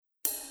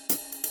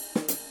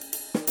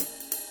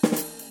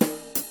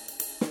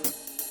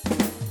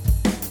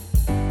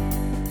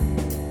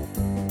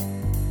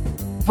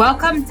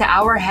Welcome to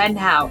Our Hen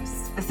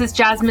House. This is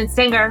Jasmine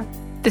Singer.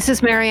 This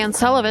is Marianne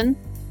Sullivan.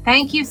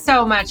 Thank you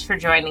so much for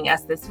joining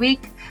us this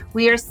week.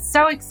 We are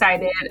so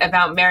excited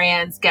about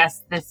Marianne's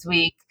guest this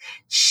week.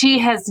 She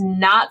has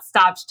not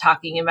stopped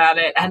talking about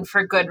it, and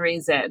for good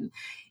reason.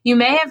 You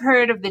may have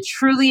heard of the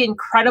truly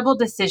incredible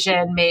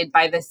decision made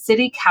by the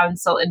City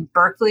Council in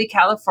Berkeley,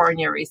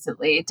 California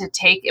recently to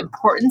take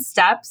important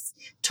steps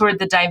toward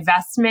the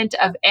divestment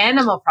of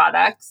animal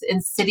products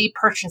in city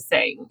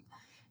purchasing.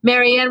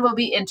 Marianne will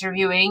be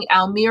interviewing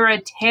Almira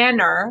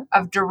Tanner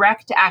of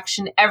Direct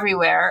Action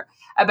Everywhere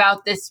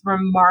about this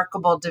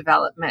remarkable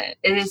development.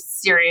 It is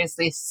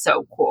seriously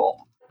so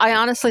cool. I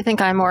honestly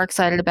think I'm more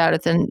excited about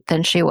it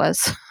than she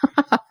was.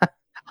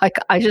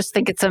 I just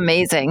think it's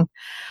amazing.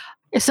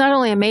 It's not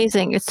only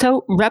amazing, it's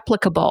so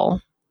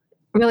replicable.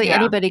 Really,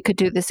 Anybody could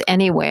do this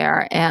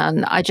anywhere.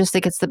 And I just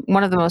think it's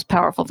one of the most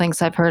powerful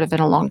things I've heard of in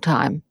a long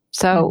time.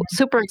 So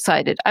super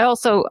excited. I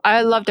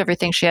loved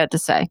everything she had to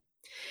say.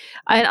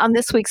 And on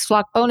this week's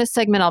Flock bonus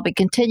segment, I'll be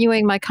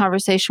continuing my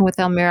conversation with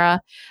Almira.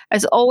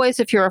 As always,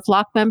 if you're a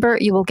Flock member,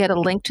 you will get a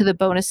link to the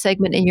bonus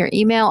segment in your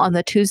email on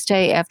the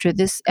Tuesday after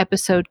this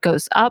episode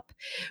goes up.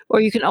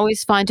 Or you can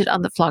always find it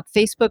on the Flock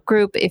Facebook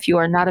group. If you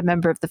are not a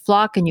member of the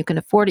Flock and you can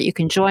afford it, you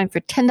can join for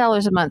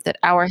 $10 a month at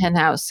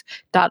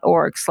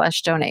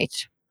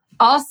ourhenhouse.org/donate.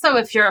 Also,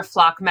 if you're a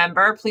Flock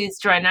member, please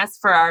join us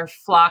for our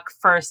Flock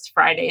First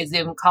Friday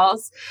Zoom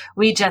calls.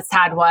 We just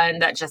had one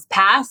that just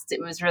passed.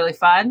 It was really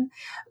fun.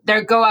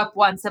 They go up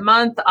once a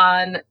month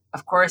on,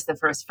 of course, the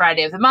first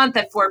Friday of the month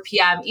at 4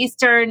 p.m.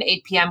 Eastern,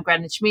 8 p.m.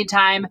 Greenwich Mean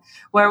Time,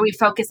 where we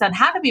focus on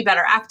how to be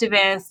better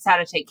activists, how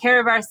to take care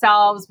of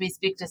ourselves. We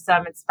speak to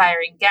some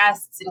inspiring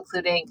guests,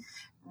 including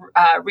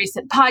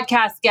recent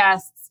podcast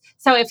guests.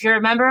 So if you're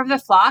a member of the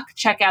Flock,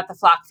 check out the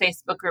Flock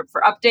Facebook group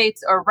for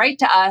updates or write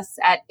to us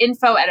at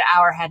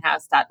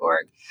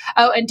info@ourhenhouse.org.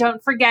 Oh, and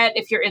don't forget,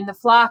 if you're in the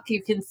Flock,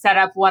 you can set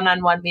up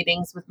one-on-one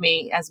meetings with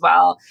me as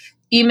well.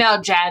 Email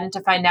Jen to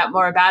find out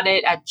more about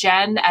it at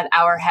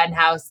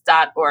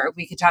jen@ourhenhouse.org.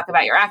 We could talk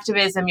about your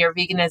activism, your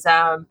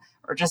veganism,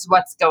 or just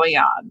what's going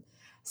on.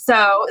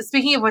 So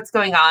speaking of what's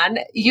going on,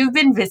 you've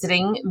been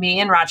visiting me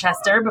in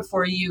Rochester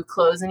before you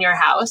close in your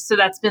house. So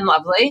that's been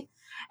lovely.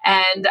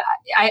 And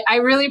I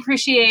really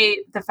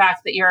appreciate the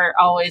fact that you're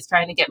always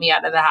trying to get me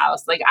out of the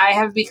house. Like, I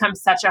have become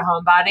such a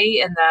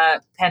homebody in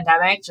the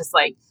pandemic, just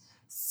like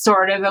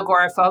sort of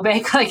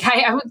agoraphobic. Like,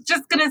 I'm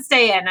just going to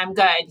stay in. I'm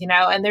good,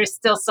 and there's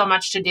still so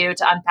much to do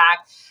to unpack.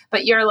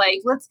 But you're like,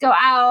 let's go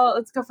out.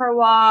 Let's go for a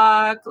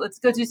walk. Let's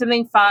go do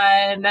something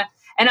fun.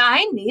 And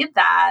I need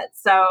that.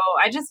 So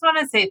I just want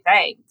to say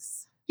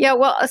thanks. Yeah,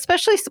 well,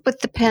 especially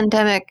with the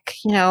pandemic,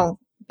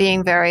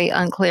 being very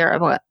unclear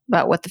about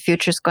what the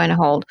future is going to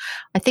hold.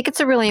 I think it's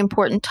a really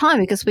important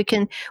time because we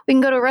can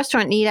go to a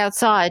restaurant and eat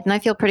outside, and I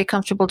feel pretty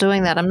comfortable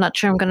doing that. I'm not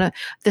sure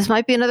this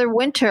might be another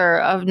winter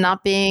of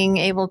not being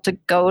able to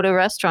go to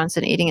restaurants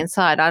and eating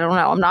inside. I don't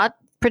know. I'm not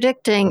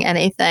predicting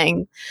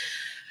anything.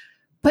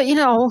 But,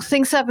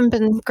 things haven't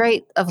been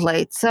great of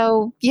late.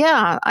 So,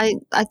 yeah, I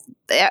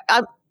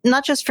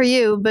not just for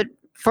you, but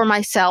for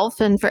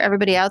myself and for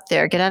everybody out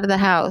there, get out of the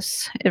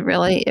house. It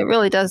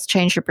really does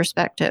change your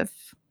perspective.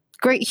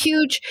 Great,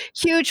 huge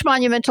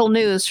monumental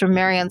news from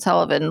Marianne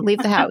Sullivan. Leave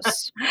the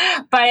house.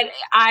 But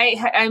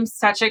I'm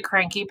such a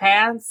cranky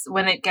pants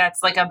when it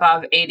gets like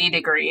above 80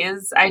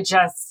 degrees. I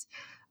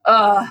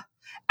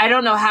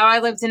don't know how I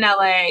lived in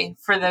LA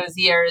for those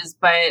years,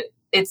 but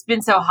it's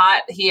been so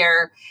hot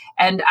here.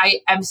 And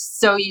I am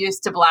so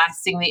used to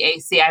blasting the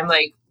AC. I'm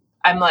like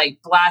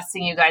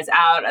blasting you guys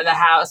out of the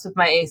house with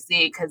my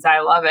AC because I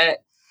love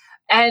it.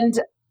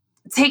 And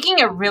taking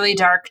a really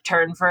dark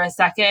turn for a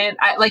second,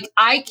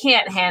 I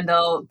can't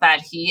handle that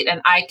heat, and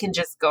I can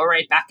just go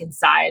right back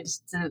inside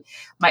to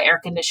my air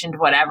conditioned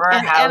whatever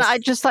house. And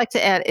I'd just like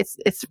to add,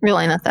 it's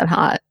really not that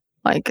hot.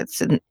 Like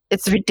it's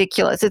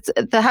ridiculous.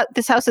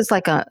 This house is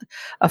like a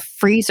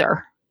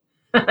freezer.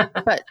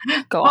 But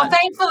go on. Well,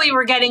 thankfully,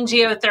 we're getting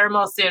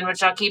geothermal soon,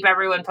 which I'll keep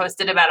everyone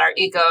posted about our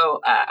eco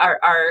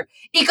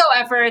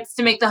efforts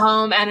to make the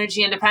home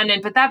energy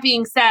independent. But that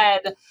being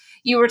said,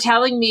 you were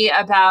telling me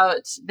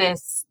about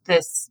this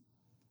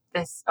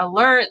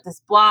alert, this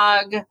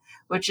blog,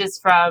 which is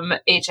from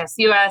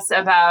HSUS,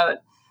 about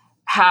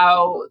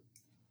how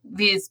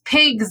these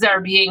pigs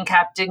are being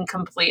kept in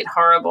complete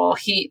horrible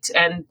heat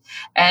and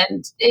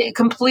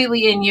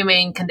completely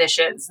inhumane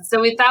conditions. And so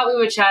we thought we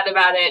would chat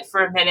about it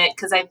for a minute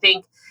because I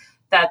think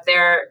that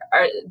there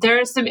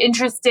are some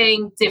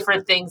interesting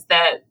different things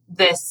that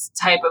this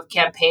type of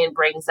campaign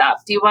brings up.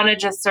 Do you want to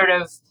just sort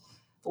of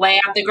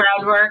lay out the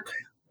groundwork?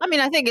 I mean,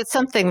 I think it's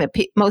something that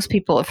most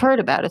people have heard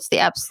about. It's the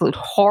absolute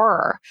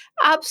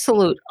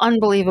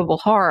unbelievable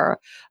horror.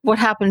 What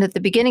happened at the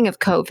beginning of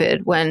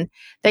COVID when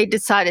they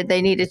decided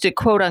they needed to,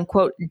 quote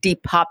unquote,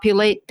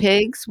 depopulate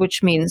pigs,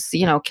 which means,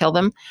 kill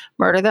them,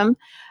 murder them,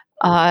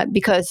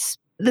 because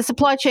the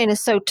supply chain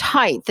is so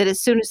tight that as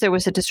soon as there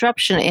was a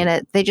disruption in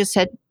it, they just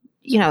had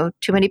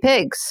too many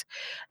pigs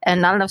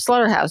and not enough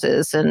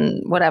slaughterhouses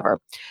and whatever.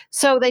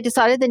 So they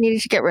decided they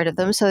needed to get rid of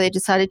them. So they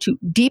decided to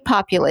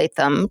depopulate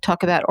them.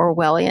 Talk about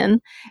Orwellian.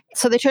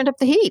 So they turned up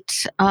the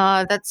heat.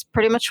 That's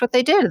pretty much what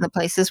they did in the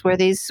places where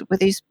these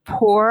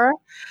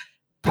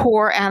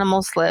poor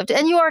animals lived.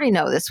 And you already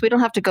know this. We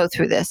don't have to go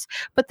through this.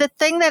 But the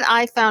thing that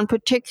I found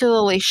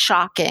particularly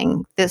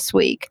shocking this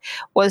week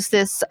was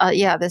this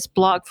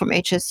blog from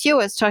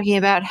HSU is talking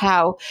about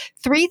how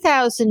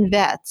 3,000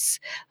 vets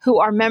who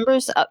are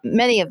members,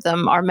 many of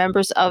them are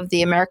members of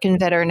the American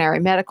Veterinary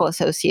Medical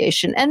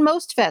Association, and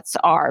most vets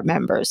are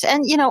members.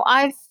 And,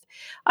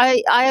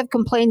 I have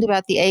complained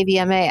about the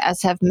AVMA,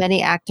 as have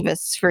many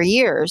activists for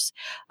years,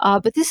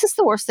 but this is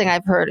the worst thing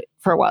I've heard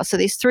for a while. So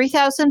these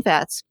 3,000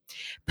 vets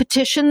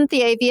petitioned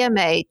the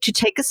AVMA to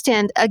take a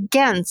stand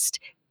against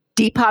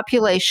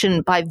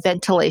depopulation by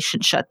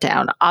ventilation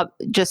shutdown,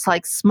 just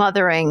like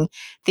smothering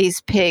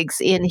these pigs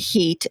in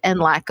heat and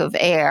lack of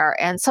air.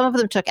 And some of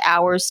them took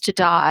hours to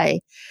die.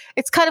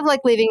 It's kind of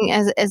like leaving,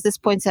 as this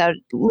points out,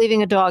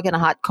 leaving a dog in a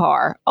hot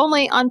car,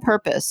 only on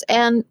purpose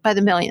and by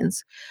the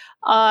millions.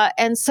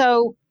 And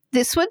so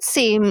this would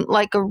seem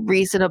like a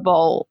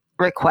reasonable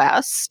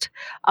request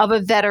of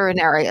a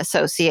veterinary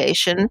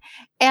association.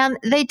 And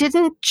they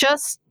didn't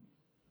just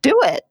do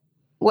it.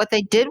 What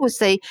they did was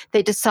they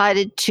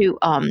decided to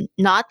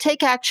not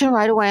take action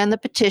right away on the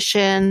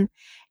petition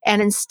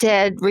and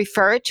instead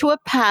refer it to a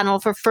panel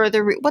for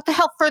further what the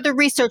hell further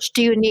research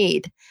do you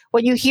need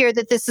when you hear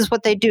that this is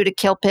what they do to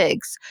kill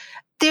pigs?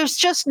 There's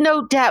just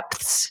no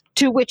depths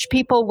to which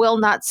people will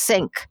not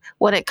sink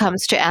when it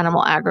comes to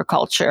animal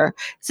agriculture.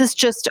 This is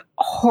just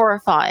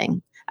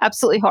horrifying,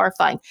 absolutely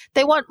horrifying.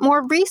 They want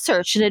more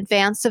research in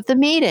advance of the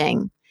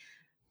meeting.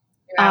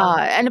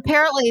 And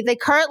apparently they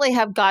currently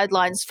have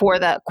guidelines for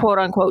the quote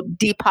unquote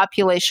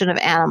depopulation of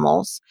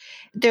animals.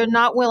 They're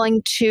not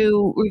willing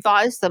to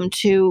revise them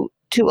to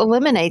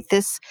eliminate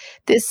this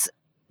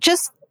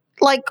just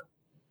like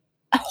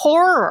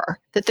horror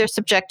that they're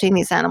subjecting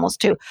these animals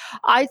to.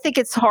 I think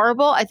it's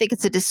horrible. I think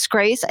it's a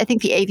disgrace. I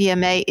think the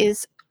AVMA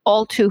is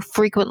all too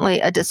frequently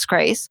a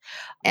disgrace.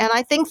 And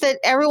I think that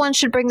everyone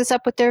should bring this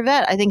up with their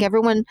vet. I think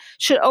everyone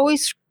should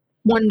always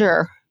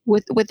wonder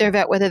with their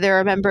vet whether they're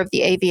a member of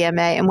the AVMA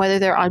and whether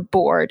they're on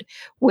board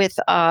with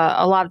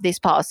a lot of these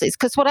policies.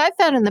 Because what I've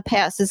found in the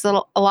past is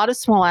that a lot of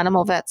small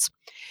animal vets,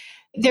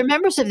 they're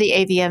members of the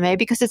AVMA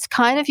because it's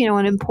kind of,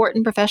 an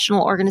important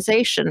professional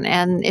organization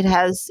and it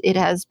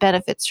has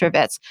benefits for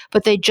vets,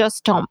 but they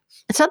just don't.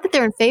 It's not that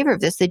they're in favor of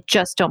this, they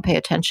just don't pay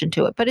attention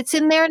to it. But it's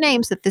in their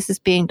names that this is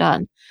being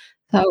done.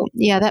 So,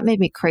 yeah, that made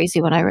me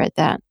crazy when I read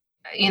that.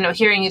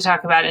 Hearing you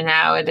talk about it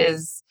now, it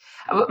is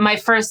my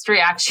first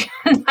reaction.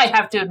 I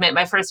have to admit,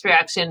 my first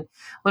reaction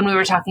when we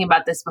were talking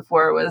about this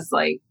before was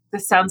like,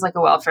 this sounds like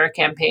a welfare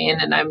campaign,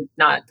 and I'm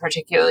not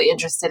particularly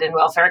interested in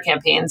welfare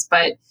campaigns.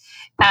 But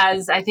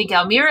as I think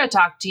Elmira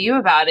talked to you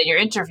about in your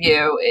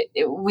interview,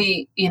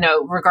 we,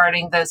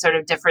 regarding the sort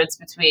of difference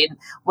between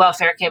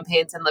welfare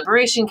campaigns and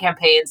liberation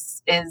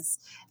campaigns is,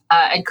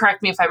 and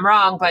correct me if I'm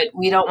wrong, but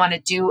we don't want to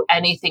do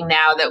anything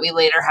now that we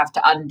later have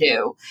to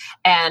undo.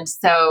 And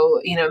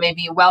so,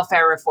 maybe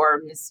welfare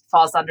reforms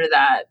falls under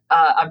that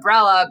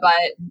umbrella,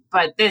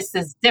 but this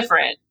is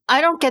different. I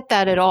don't get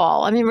that at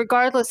all. I mean,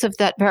 regardless of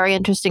that very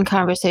interesting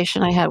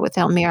conversation I had with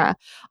Elmira,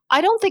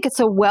 I don't think it's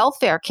a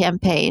welfare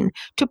campaign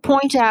to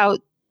point out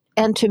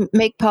and to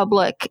make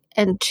public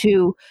and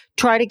to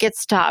try to get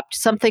stopped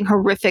something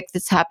horrific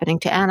that's happening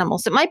to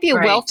animals. It might be a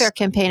welfare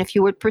campaign if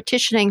you were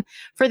petitioning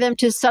for them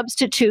to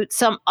substitute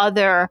some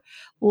other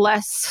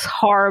less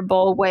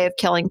horrible way of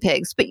killing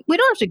pigs. But we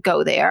don't have to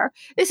go there.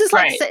 This is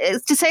like,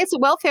 to say it's a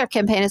welfare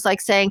campaign is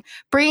like saying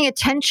bringing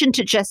attention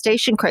to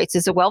gestation crates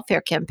is a welfare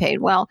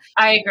campaign. Well,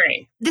 I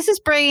agree. This is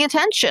bringing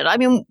attention. I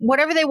mean,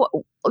 whatever they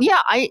want. Yeah,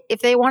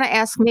 if they want to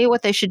ask me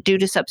what they should do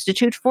to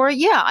substitute for it,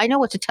 yeah, I know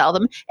what to tell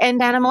them.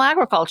 End animal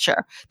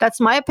agriculture.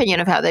 That's my opinion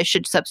of how they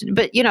should substitute.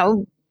 But,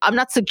 I'm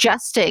not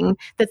suggesting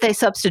that they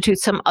substitute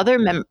some other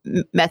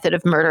method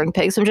of murdering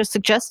pigs. I'm just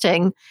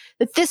suggesting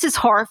that this is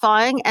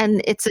horrifying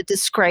and it's a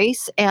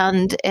disgrace,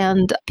 and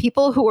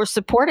people who are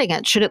supporting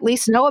it should at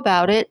least know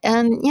about it.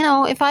 And,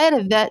 if I had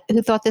a vet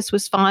who thought this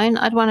was fine,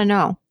 I'd want to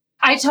know.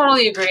 I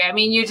totally agree. I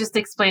mean, you just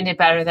explained it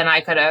better than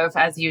I could have,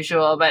 as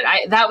usual. But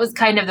that was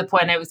kind of the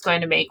point I was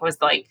going to make, was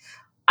like,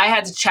 I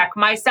had to check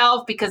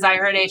myself because I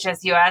heard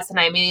HSUS and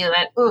I immediately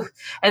went, ooh.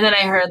 And then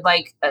I heard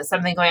like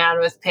something going on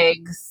with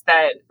pigs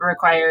that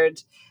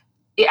required,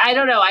 I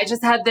don't know. I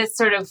just had this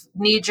sort of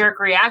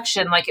knee-jerk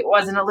reaction. Like, it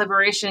wasn't a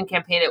liberation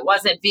campaign. It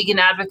wasn't vegan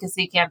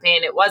advocacy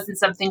campaign. It wasn't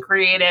something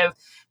creative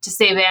to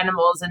save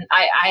animals. And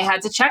I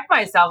had to check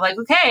myself, like,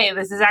 okay,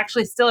 this is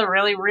actually still a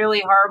really,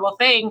 really horrible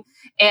thing.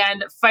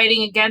 And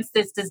fighting against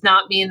this does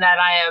not mean that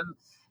I am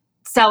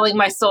selling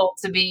my soul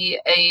to be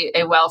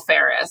a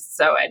welfarist.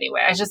 So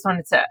anyway, I just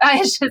wanted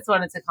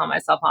to call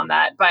myself on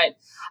that. But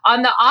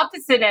on the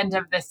opposite end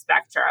of the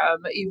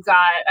spectrum, you've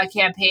got a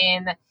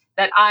campaign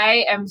that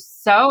I am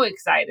so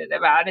excited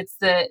about. It's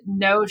the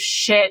No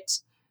Shit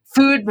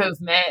Food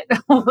Movement,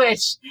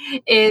 which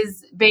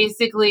is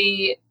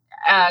basically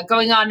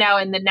going on now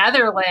in the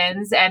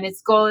Netherlands, and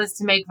its goal is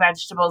to make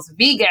vegetables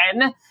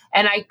vegan.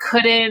 And I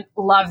couldn't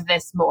love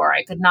this more.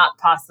 I could not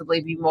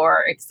possibly be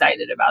more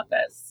excited about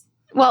this.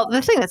 Well,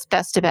 the thing that's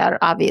best about it,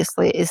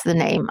 obviously, is the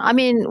name. I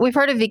mean, we've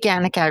heard of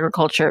veganic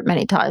agriculture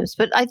many times,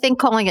 but I think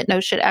calling it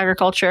no-shit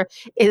agriculture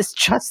is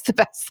just the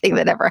best thing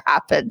that ever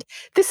happened.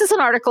 This is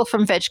an article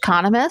from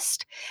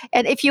Vegconomist.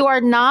 And if you are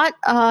not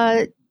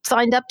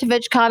signed up to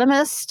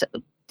Vegconomist,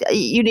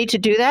 you need to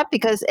do that,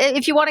 because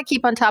if you want to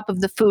keep on top of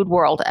the food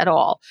world at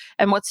all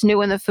and what's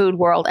new in the food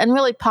world and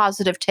really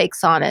positive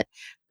takes on it,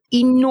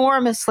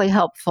 enormously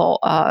helpful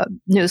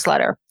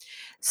newsletter.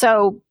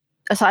 So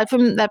aside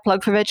from that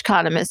plug for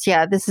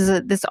Vegconomist, this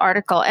is this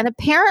article. And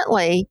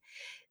apparently,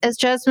 as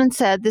Jasmine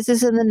said, this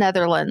is in the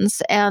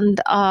Netherlands.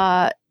 And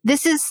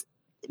this is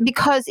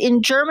because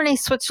in Germany,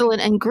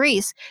 Switzerland, and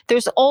Greece,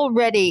 there's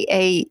already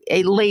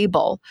a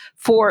label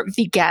for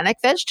veganic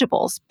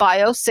vegetables,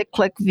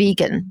 biocyclic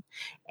vegan,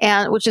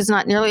 and which is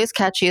not nearly as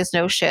catchy as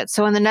no shit.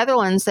 So in the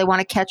Netherlands, they want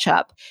to catch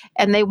up,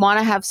 and they want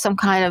to have some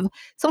kind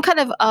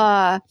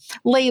of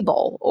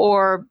label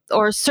or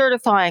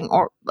certifying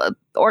or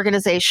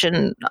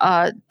organization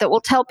that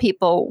will tell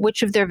people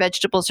which of their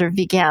vegetables are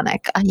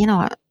veganic.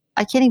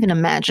 I can't even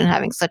imagine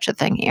having such a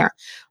thing here.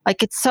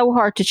 Like, it's so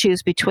hard to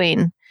choose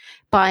between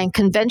buying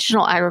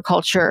conventional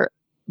agriculture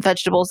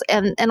vegetables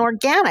and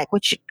organic,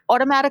 which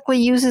automatically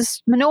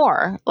uses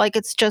manure. Like,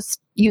 it's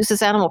just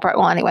uses animal product.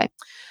 Well, anyway.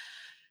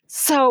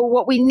 So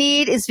what we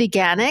need is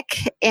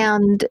veganic,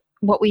 and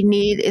what we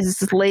need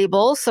is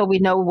labels so we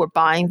know we're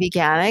buying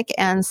veganic.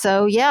 And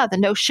so, the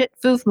no shit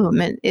food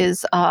movement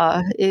is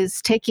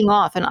taking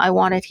off, and I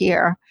want it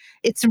here.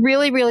 It's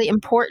really, really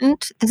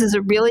important. This is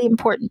a really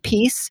important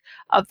piece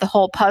of the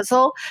whole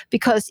puzzle,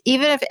 because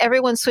even if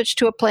everyone switched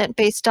to a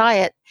plant-based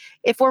diet,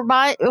 if we're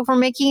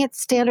making it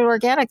standard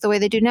organic the way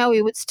they do now,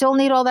 we would still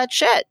need all that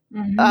shit,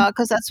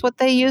 because that's what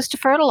they use to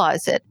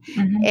fertilize it.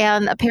 Mm-hmm.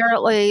 And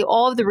apparently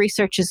all of the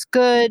research is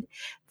good,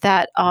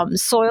 that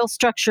soil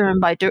structure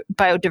and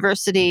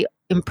biodiversity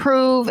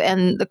improve,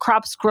 and the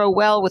crops grow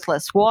well with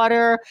less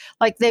water.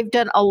 Like, they've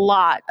done a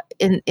lot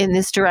in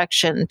this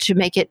direction to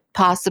make it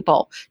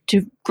possible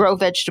to grow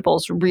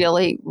vegetables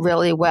really,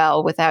 really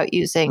well without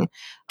using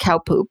cow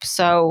poop.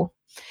 So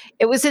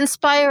it was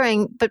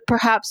inspiring, but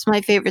perhaps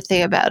my favorite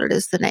thing about it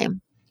is the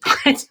name.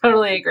 I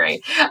totally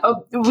agree.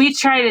 We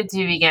try to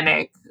do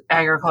veganic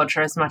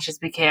agriculture as much as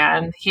we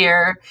can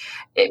here,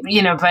 but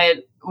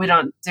we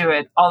don't do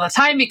it all the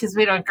time because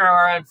we don't grow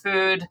our own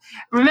food.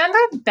 Remember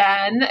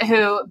Ben,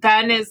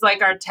 Ben is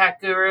like our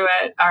tech guru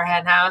at our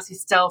hen house.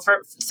 He's still,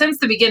 since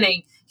the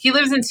beginning, he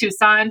lives in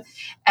Tucson,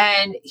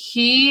 and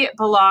he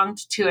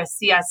belonged to a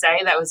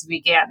CSA that was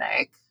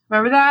veganic.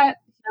 Remember that?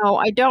 No,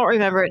 I don't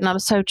remember it, and I'm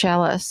so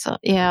jealous.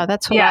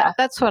 That's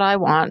what I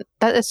want.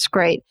 That is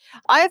great.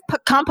 I have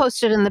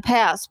composted in the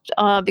past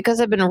because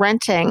I've been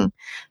renting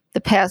the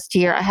past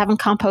year. I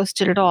haven't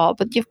composted at all,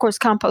 but of course,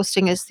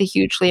 composting is the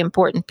hugely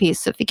important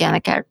piece of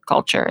veganic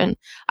agriculture, and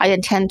I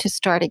intend to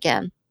start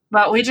again.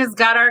 Well, we just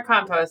got our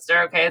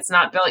composter. Okay, it's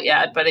not built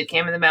yet, but it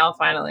came in the mail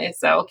finally,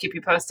 so we'll keep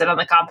you posted on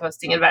the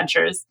composting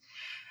adventures.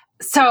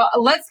 So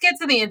let's get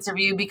to the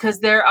interview,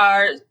 because there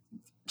are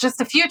just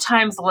a few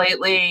times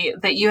lately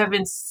that you have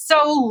been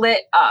so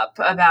lit up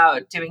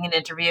about doing an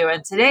interview,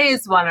 and today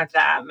is one of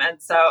them,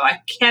 and so I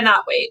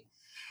cannot wait.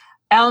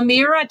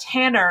 Elmira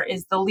Tanner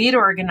is the lead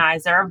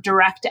organizer of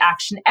Direct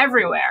Action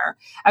Everywhere,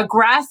 a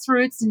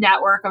grassroots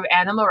network of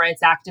animal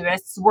rights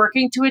activists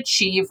working to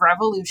achieve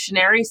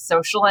revolutionary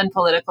social and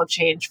political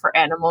change for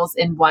animals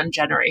in one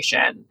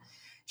generation.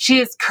 She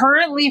is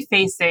currently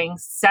facing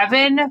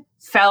 7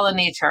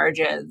 felony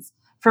charges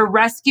for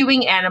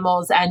rescuing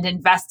animals and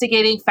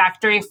investigating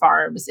factory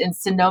farms in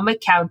Sonoma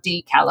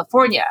County,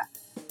 California.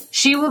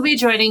 She will be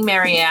joining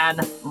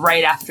Marianne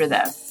right after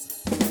this.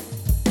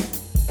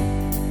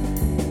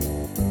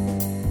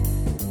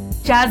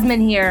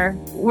 Jasmine here.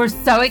 We're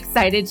so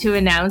excited to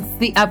announce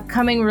the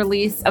upcoming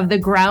release of the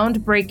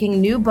groundbreaking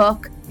new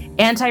book,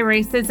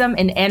 Anti-Racism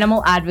in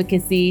Animal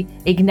Advocacy,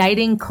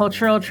 Igniting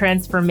Cultural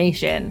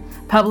Transformation,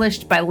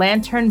 published by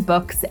Lantern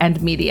Books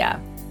and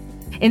Media.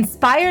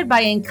 Inspired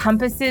by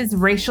Encompass's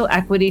racial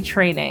equity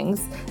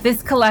trainings,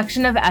 this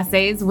collection of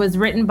essays was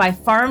written by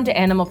farmed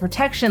animal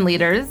protection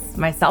leaders,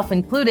 myself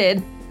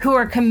included, who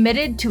are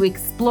committed to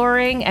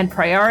exploring and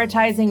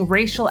prioritizing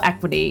racial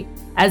equity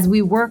as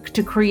we work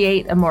to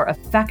create a more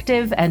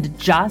effective and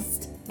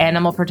just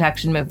animal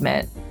protection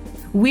movement.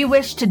 We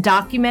wish to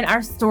document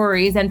our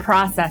stories and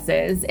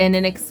processes in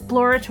an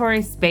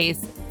exploratory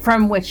space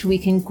from which we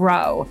can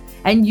grow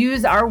and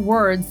use our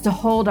words to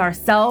hold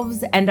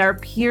ourselves and our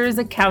peers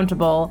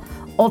accountable,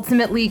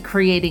 ultimately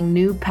creating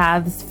new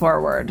paths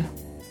forward.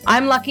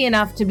 I'm lucky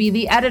enough to be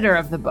the editor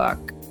of the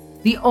book.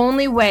 The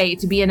only way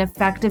to be an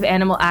effective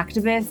animal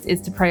activist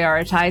is to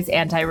prioritize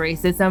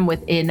anti-racism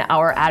within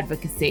our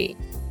advocacy.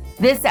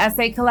 This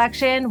essay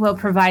collection will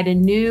provide a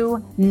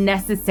new,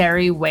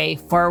 necessary way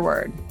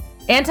forward.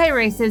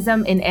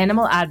 Anti-Racism in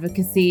Animal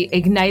Advocacy,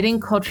 Igniting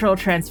Cultural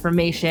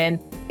Transformation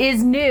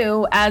is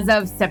new as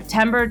of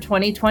September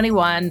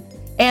 2021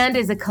 and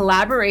is a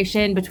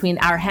collaboration between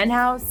Our Hen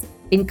House,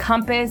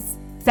 Encompass,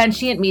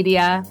 Sentient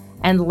Media,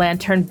 and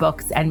Lantern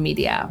Books and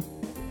Media.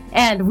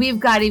 And we've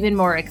got even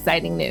more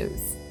exciting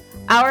news.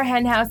 Our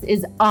Hen House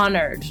is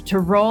honored to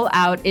roll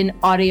out an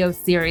audio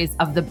series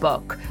of the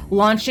book,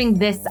 launching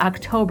this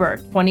October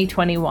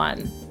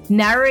 2021.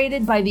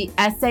 Narrated by the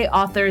essay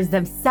authors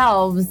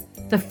themselves,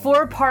 the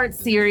 4-part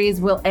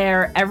series will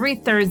air every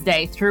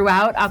Thursday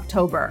throughout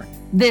October.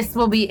 This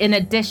will be in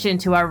addition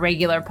to our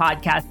regular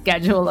podcast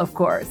schedule, of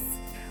course.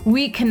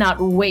 We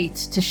cannot wait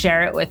to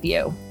share it with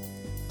you.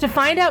 To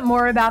find out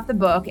more about the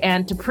book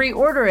and to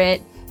pre-order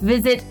it,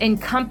 visit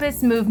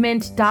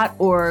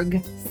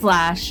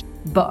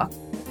encompassmovement.org/book.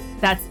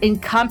 That's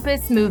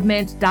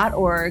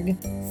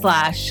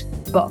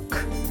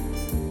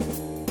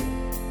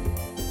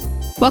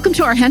encompassmovement.org/book. Welcome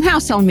to Our Hen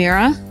House,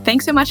 Elmira.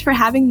 Thanks so much for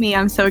having me.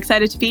 I'm so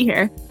excited to be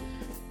here.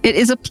 It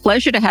is a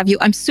pleasure to have you.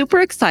 I'm super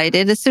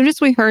excited. As soon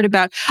as we heard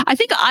about, I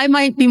think I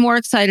might be more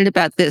excited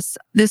about this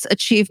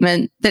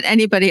achievement than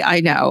anybody I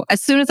know. As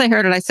soon as I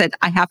heard it, I said,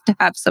 I have to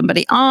have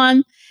somebody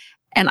on.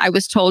 And I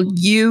was told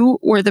you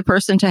were the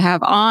person to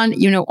have on.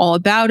 You know all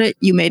about it.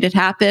 You made it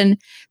happen.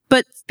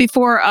 But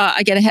before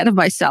I get ahead of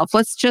myself,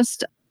 let's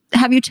just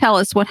have you tell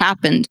us what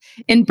happened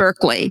in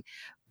Berkeley.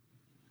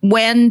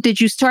 When did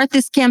you start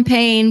this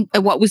campaign?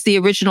 What was the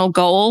original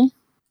goal?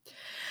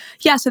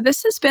 Yeah, so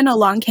this has been a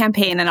long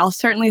campaign, and I'll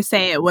certainly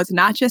say it was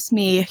not just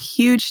me, a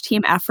huge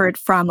team effort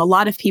from a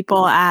lot of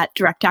people at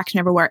Direct Action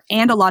Everywhere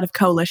and a lot of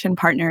coalition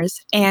partners.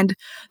 And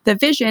the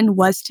vision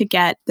was to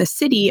get the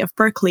city of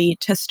Berkeley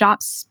to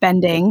stop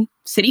spending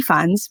city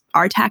funds,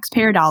 our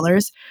taxpayer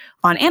dollars,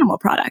 on animal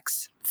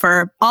products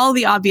for all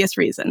the obvious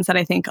reasons that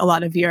I think a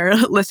lot of your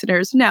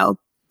listeners know.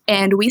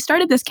 And we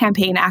started this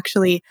campaign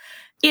actually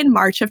in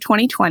March of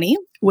 2020,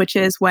 which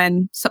is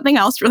when something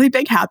else really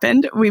big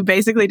happened. We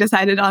basically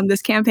decided on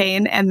this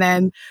campaign and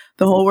then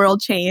the whole world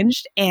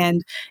changed.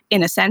 And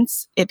in a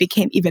sense, it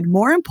became even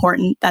more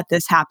important that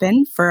this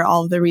happened for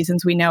all of the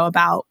reasons we know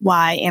about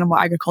why animal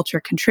agriculture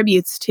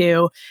contributes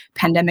to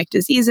pandemic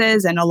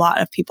diseases and a lot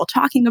of people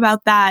talking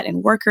about that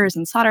and workers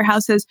and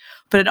slaughterhouses.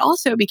 But it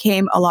also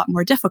became a lot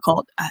more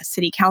difficult.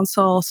 City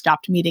council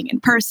stopped meeting in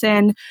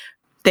person.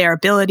 Their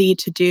ability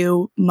to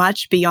do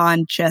much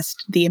beyond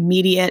just the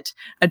immediate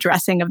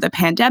addressing of the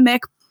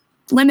pandemic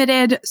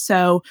limited.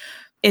 So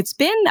it's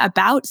been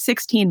about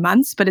 16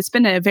 months, but it's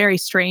been a very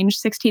strange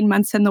 16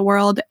 months in the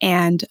world.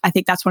 And I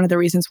think that's one of the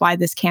reasons why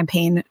this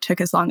campaign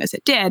took as long as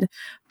it did.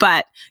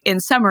 But in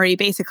summary,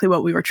 basically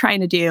what we were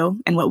trying to do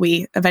and what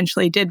we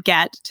eventually did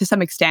get to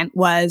some extent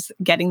was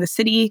getting the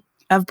city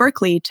of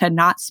Berkeley to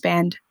not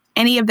spend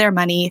any of their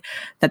money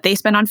that they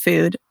spend on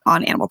food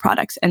on animal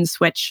products and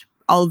switch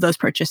all of those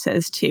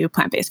purchases to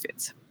plant-based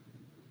foods.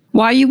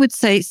 Why you would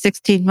say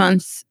 16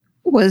 months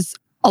was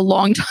a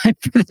long time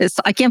for this.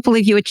 I can't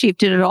believe you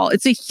achieved it at all.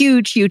 It's a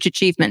huge, huge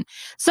achievement.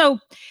 So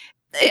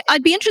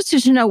I'd be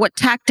interested to know what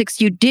tactics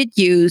you did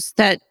use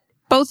that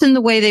both in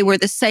the way they were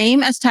the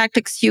same as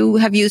tactics you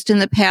have used in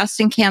the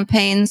past in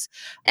campaigns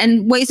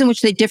and ways in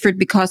which they differed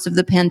because of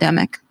the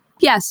pandemic.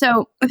 Yeah,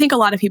 so I think a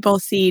lot of people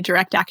see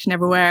Direct Action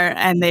Everywhere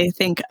and they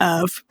think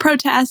of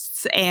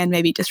protests and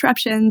maybe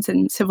disruptions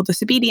and civil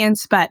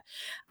disobedience, but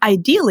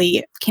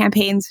ideally,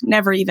 campaigns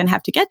never even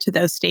have to get to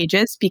those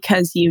stages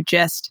because you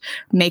just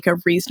make a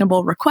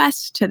reasonable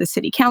request to the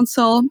city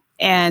council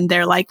and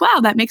they're like, wow,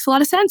 that makes a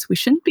lot of sense. We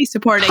shouldn't be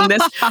supporting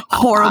this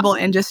horrible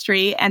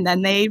industry. And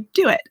then they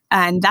do it.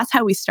 And that's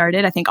how we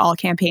started. I think all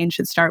campaigns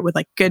should start with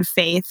like good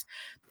faith,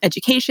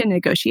 education,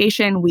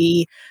 negotiation.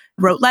 We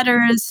wrote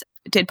letters,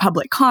 did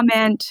public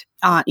comment,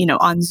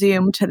 on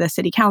Zoom to the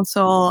city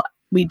council.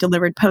 We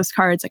delivered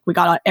postcards. Like we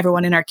got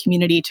everyone in our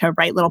community to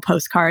write little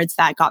postcards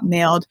that got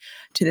mailed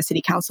to the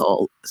city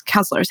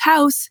councilor's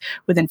house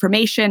with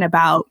information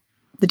about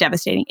the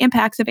devastating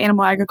impacts of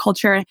animal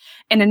agriculture.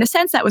 And in a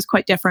sense, that was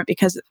quite different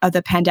because of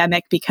the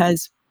pandemic,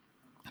 because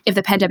if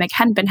the pandemic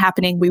hadn't been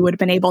happening, we would have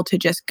been able to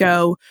just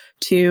go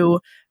to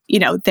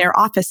their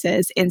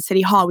offices in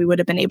City Hall. We would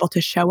have been able to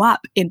show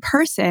up in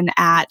person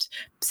at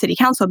city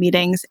council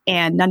meetings,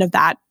 and none of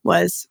that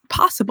was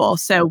possible.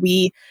 So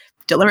we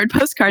delivered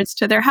postcards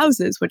to their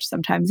houses, which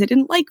sometimes they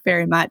didn't like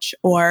very much,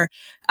 or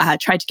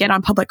tried to get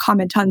on public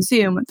comment on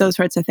Zoom, those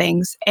sorts of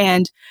things.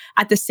 And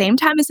at the same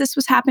time as this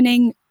was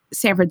happening,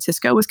 San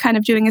Francisco was kind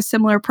of doing a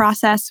similar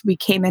process. We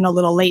came in a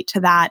little late to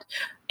that,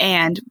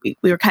 and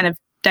we were kind of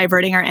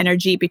diverting our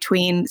energy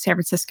between San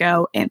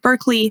Francisco and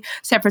Berkeley.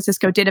 San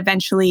Francisco did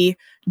eventually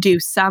do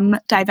some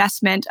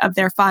divestment of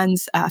their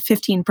funds,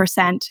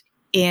 15%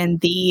 in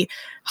the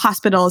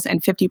hospitals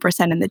and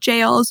 50% in the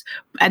jails.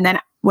 And then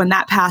when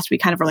that passed, we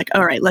kind of were like,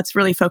 all right, let's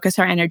really focus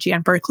our energy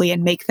on Berkeley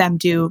and make them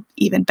do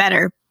even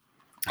better.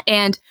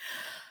 And,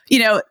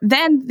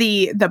 then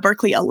the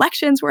Berkeley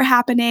elections were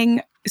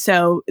happening.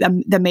 So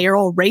the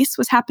mayoral race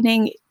was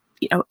happening,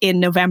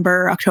 in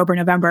October,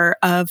 November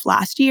of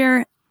last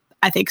year.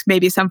 I think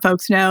maybe some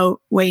folks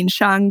know Wayne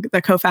Shung,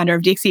 the co-founder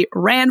of Dixie,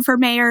 ran for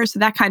mayor. So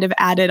that kind of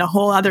added a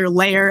whole other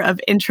layer of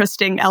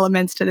interesting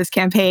elements to this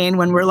campaign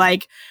when we're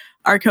like,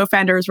 our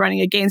co-founder is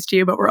running against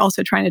you, but we're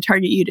also trying to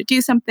target you to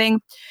do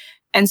something.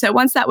 And so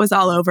once that was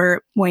all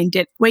over, Wayne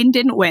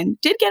didn't win.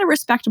 Did get a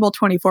respectable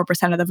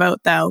 24% of the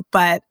vote though,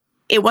 but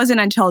it wasn't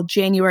until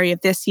January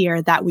of this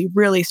year that we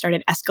really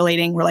started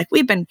escalating. We're like,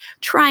 we've been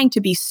trying to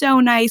be so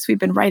nice. We've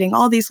been writing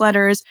all these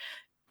letters,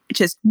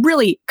 just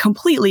really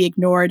completely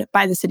ignored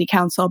by the city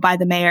council, by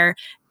the mayor.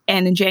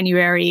 And in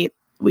January,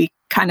 we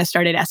kind of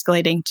started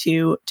escalating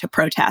to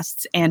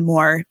protests and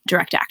more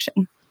direct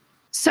action.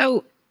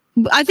 So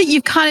I think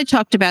you've kind of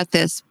talked about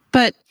this,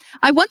 but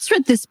I once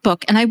read this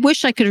book, and I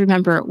wish I could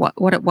remember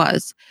what it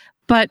was,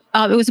 but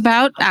it was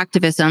about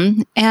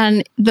activism.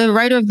 And the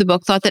writer of the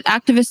book thought that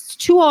activists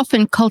too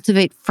often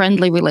cultivate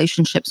friendly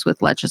relationships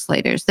with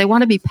legislators. They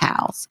want to be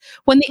pals,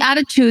 when the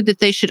attitude that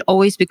they should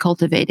always be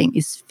cultivating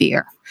is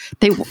fear.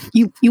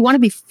 You want to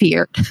be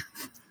feared.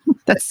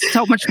 That's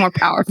so much more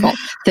powerful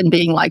than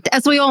being liked,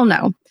 as we all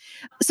know.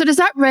 So does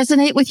that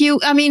resonate with you?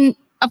 I mean,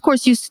 of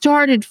course, you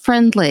started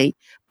friendly,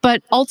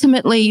 but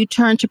ultimately you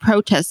turned to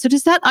protest. So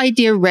does that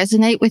idea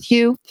resonate with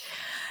you?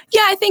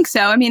 Yeah, I think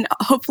so. I mean,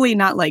 hopefully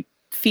not like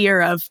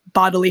fear of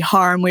bodily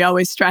harm. We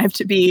always strive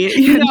to be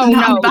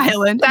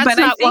nonviolent. That's but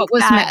not what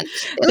was meant.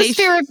 It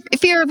was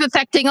fear of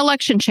affecting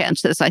election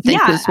chances, I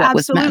think, was what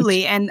was meant. Yeah,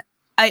 absolutely. And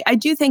I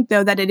do think,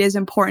 though, that it is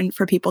important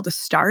for people to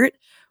start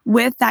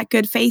with that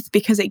good faith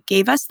because it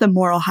gave us the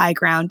moral high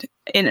ground,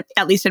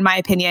 at least in my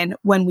opinion,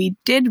 when we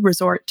did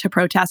resort to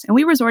protests. And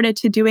we resorted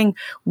to doing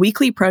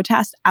weekly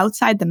protests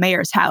outside the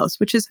mayor's house,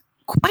 which is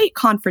quite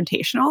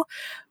confrontational.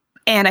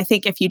 And I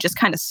think if you just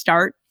kind of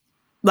start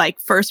like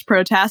first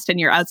protest and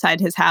you're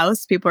outside his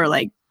house, people are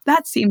like,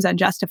 that seems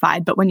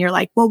unjustified. But when you're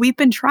like, well, we've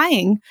been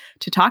trying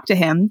to talk to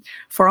him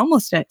for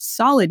almost a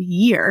solid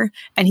year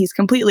and he's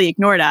completely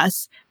ignored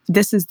us.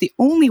 This is the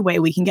only way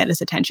we can get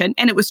his attention.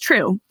 And it was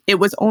true. It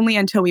was only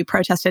until we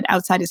protested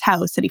outside his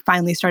house that he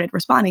finally started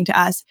responding to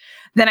us.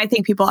 Then I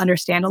think people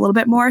understand a little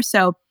bit more.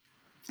 So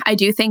I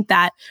do think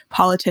that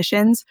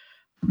politicians,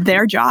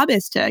 their job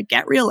is to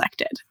get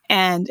reelected.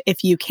 And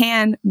if you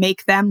can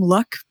make them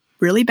look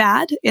really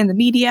bad in the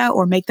media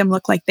or make them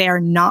look like they are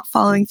not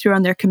following through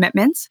on their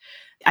commitments,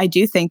 I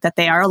do think that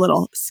they are a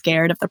little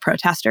scared of the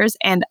protesters.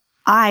 And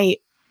I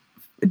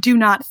do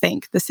not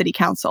think the city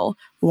council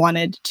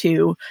wanted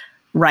to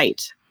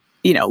write,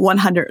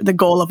 the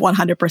goal of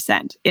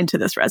 100% into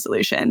this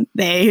resolution.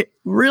 They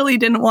really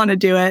didn't want to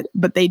do it,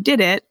 but they did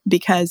it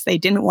because they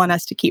didn't want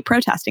us to keep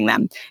protesting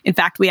them. In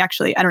fact, we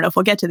actually, I don't know if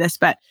we'll get to this,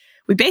 but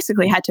we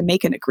basically had to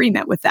make an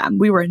agreement with them.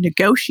 We were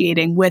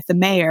negotiating with the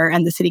mayor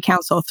and the city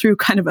council through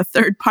kind of a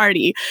third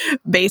party,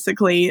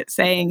 basically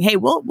saying, hey,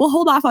 we'll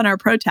hold off on our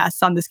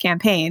protests on this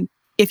campaign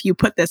if you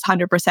put this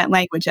 100%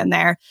 language in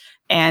there.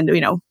 And,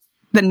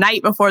 the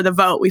night before the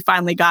vote, we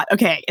finally got,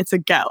 okay, it's a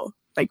go.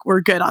 Like,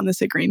 we're good on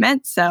this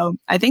agreement. So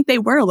I think they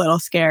were a little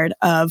scared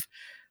of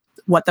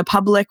what the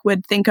public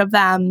would think of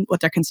them,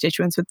 what their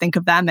constituents would think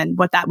of them, and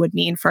what that would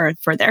mean for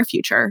their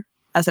future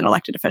as an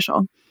elected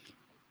official.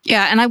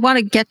 Yeah, and I want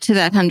to get to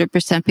that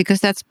 100% because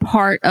that's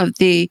part of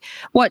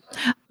what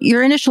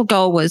your initial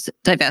goal was,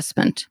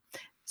 divestment.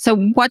 So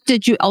what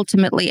did you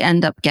ultimately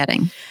end up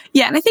getting?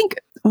 Yeah, and I think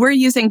we're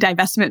using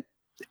divestment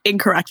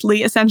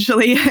incorrectly,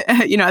 essentially.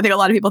 I think a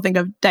lot of people think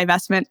of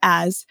divestment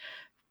as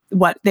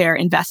what they're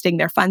investing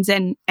their funds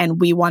in,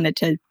 and we wanted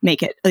to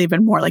make it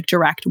even more like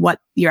direct what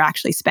you're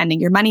actually spending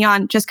your money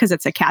on, just because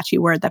it's a catchy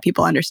word that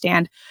people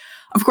understand.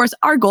 Of course,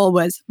 our goal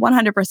was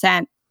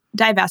 100%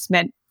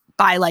 divestment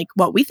by like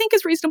what we think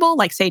is reasonable,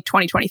 like say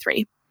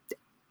 2023.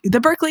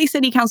 The Berkeley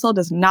City Council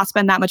does not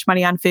spend that much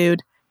money on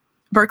food.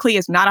 Berkeley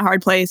is not a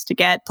hard place to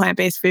get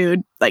plant-based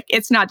food. Like,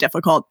 it's not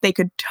difficult. They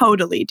could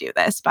totally do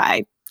this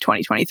by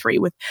 2023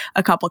 with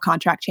a couple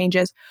contract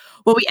changes.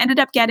 What we ended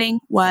up getting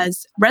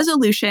was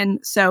resolution.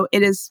 So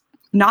it is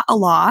not a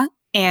law,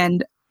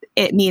 and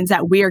it means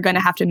that we are going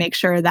to have to make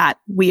sure that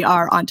we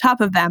are on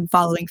top of them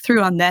following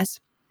through on this.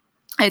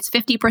 It's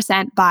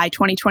 50% by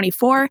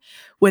 2024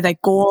 with a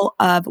goal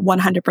of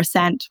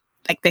 100%.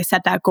 Like, they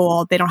set that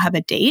goal, they don't have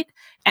a date,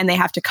 and they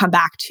have to come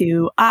back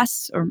to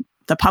us or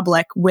the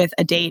public with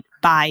a date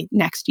by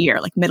next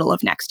year, like middle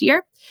of next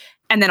year.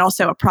 And then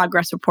also a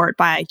progress report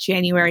by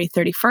January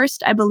 31st,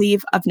 I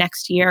believe, of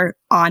next year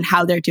on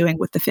how they're doing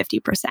with the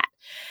 50%.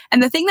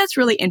 And the thing that's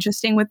really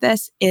interesting with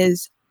this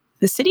is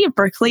the city of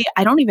Berkeley,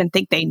 I don't even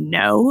think they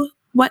know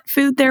what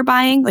food they're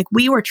buying. Like,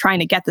 we were trying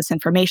to get this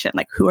information,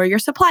 like, who are your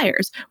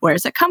suppliers? Where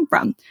does it come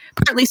from?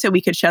 Partly so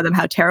we could show them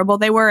how terrible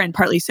they were, and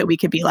partly so we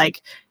could be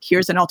like,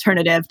 here's an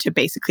alternative to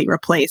basically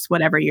replace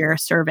whatever you're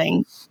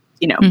serving,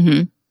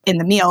 in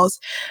the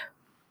meals.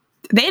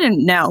 They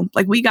didn't know.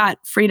 Like, we got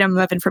Freedom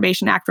of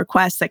Information Act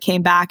requests that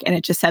came back and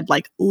it just said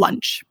like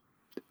lunch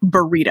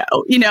burrito,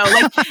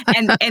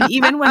 and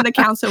even when the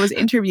council was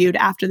interviewed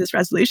after this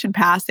resolution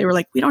passed, they were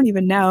like, we don't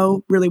even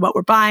know really what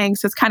we're buying.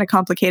 So it's kind of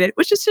complicated,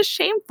 which is just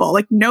shameful.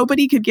 Like,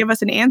 nobody could give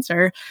us an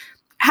answer.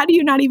 How do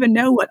you not even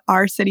know what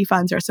our city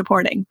funds are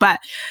supporting? But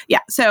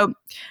yeah, so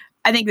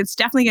I think it's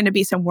definitely going to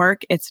be some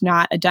work. It's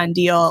not a done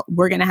deal.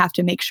 We're going to have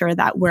to make sure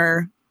that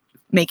we're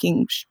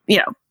making,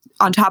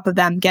 on top of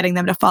them, getting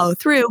them to follow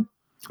through.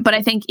 But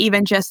I think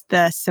even just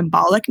the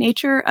symbolic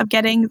nature of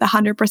getting the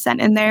 100%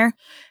 in there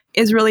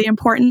is really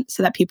important,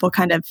 so that people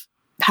kind of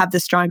have the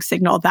strong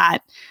signal that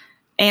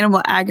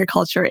animal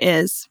agriculture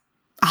is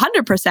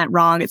 100%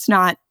 wrong. It's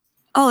not,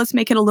 oh, let's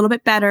make it a little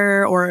bit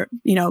better, or,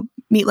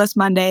 meatless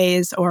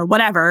Mondays or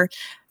whatever.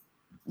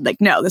 Like,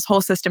 no, this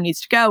whole system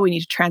needs to go. We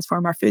need to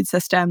transform our food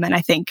system. And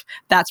I think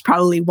that's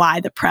probably why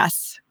the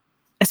press,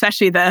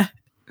 especially the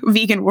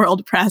vegan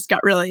world press,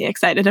 got really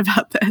excited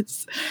about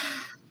this.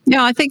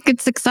 Yeah, I think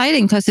it's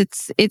exciting because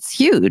it's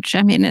huge.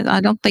 I mean,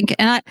 I don't think,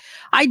 and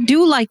I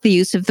do like the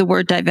use of the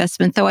word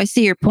divestment, though I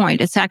see your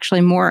point. It's actually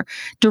more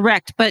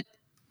direct, but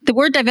the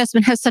word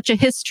divestment has such a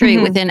history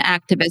within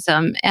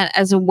activism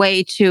as a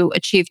way to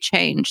achieve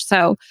change.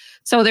 So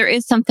there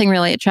is something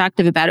really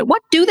attractive about it.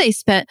 What do they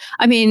spend?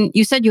 I mean,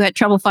 you said you had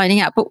trouble finding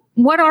out, but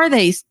what are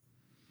they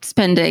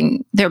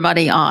spending their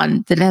money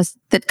on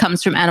that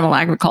comes from animal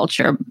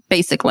agriculture,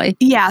 basically?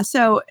 Yeah,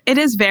 so it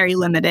is very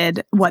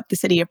limited what the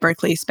city of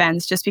Berkeley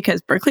spends, just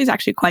because Berkeley is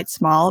actually quite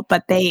small,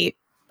 but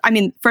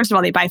first of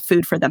all, they buy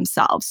food for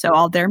themselves. So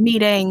all their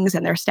meetings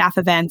and their staff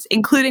events,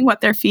 including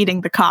what they're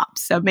feeding the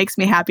cops. So it makes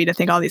me happy to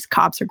think all these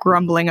cops are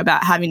grumbling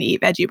about having to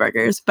eat veggie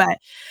burgers, but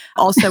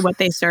also what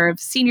they serve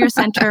senior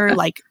center,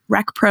 like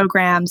rec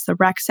programs, the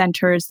rec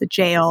centers, the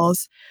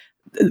jails,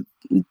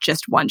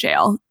 just one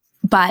jail.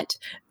 But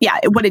yeah,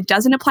 what it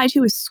doesn't apply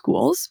to is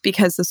schools,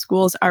 because the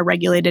schools are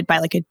regulated by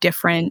like a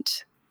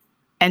different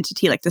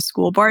entity, like the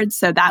school board.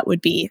 So that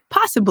would be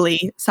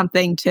possibly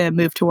something to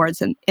move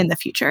towards in the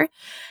future.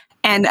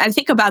 And I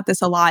think about this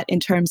a lot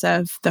in terms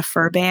of the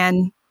fur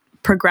ban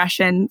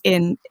progression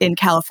in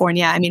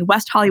California. I mean,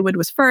 West Hollywood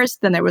was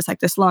first, then there was like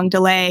this long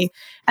delay.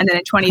 And then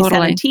in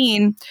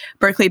 2017,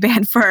 Berkeley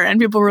banned fur. And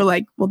people were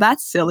like, well,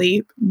 that's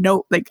silly.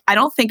 No, like, I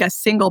don't think a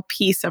single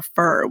piece of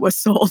fur was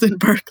sold in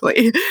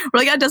Berkeley. We're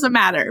like, that doesn't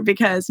matter,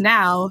 because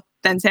now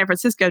then San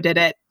Francisco did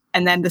it.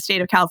 And then the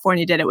state of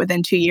California did it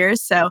within 2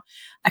 years. So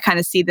I kind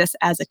of see this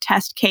as a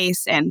test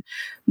case, and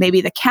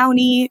maybe the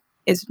county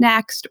is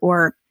next,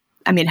 or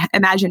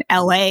imagine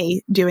LA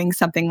doing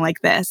something like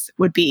this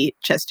would be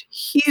just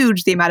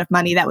huge, the amount of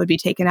money that would be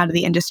taken out of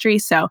the industry.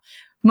 So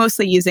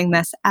mostly using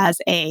this as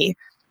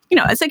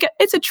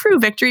it's a true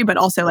victory, but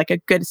also like a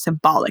good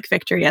symbolic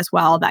victory as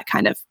well, that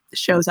kind of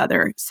shows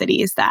other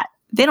cities that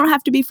they don't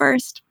have to be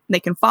first. They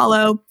can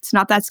follow. It's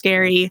not that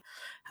scary.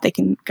 They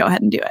can go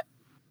ahead and do it.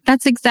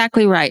 That's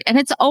exactly right. And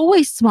it's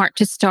always smart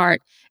to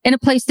start in a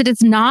place that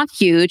is not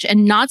huge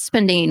and not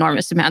spending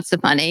enormous amounts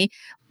of money.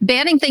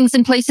 Banning things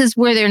in places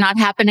where they're not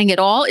happening at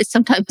all is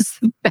sometimes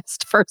the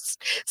best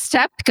first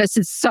step, because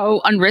it's so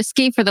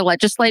unrisky for the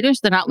legislators.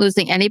 They're not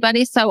losing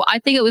anybody. So I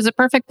think it was a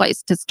perfect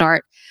place to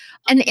start.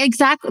 And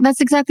that's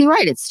exactly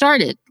right. It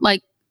started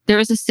like there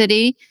is a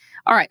city.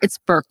 All right, it's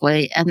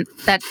Berkeley, and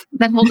that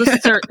holds a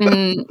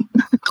certain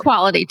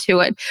quality to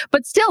it.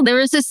 But still,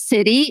 there is a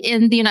city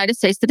in the United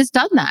States that has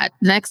done that.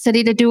 The next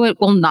city to do it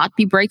will not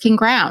be breaking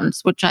grounds,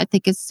 which I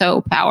think is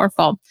so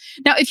powerful.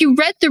 Now, if you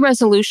read the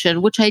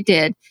resolution, which I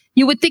did,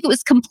 you would think it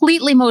was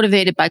completely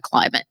motivated by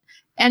climate.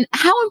 And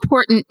how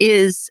important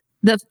is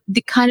the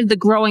kind of the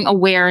growing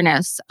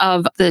awareness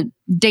of the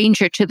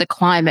danger to the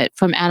climate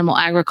from animal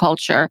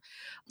agriculture?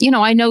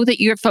 I know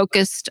that you're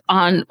focused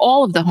on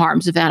all of the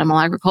harms of animal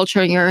agriculture,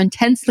 and you're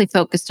intensely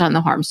focused on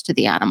the harms to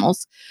the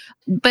animals.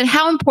 But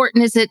how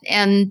important is it?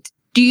 And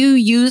do you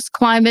use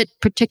climate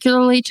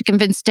particularly to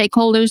convince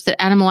stakeholders that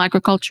animal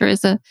agriculture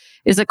is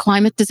a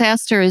climate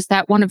disaster? Is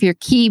that one of your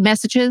key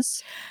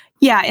messages?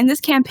 Yeah, in this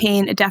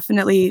campaign, it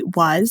definitely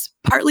was,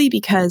 partly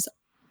because,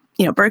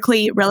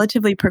 Berkeley,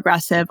 relatively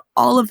progressive.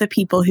 All of the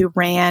people who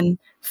ran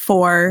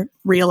for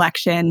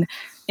re-election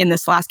in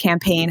this last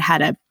campaign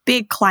had a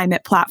big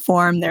climate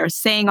platform. They're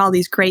saying all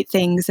these great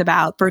things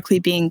about Berkeley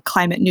being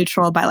climate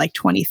neutral by like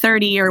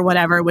 2030 or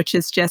whatever, which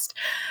is just,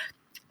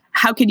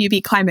 how can you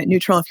be climate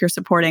neutral if you're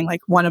supporting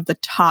like one of the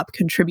top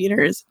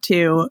contributors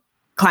to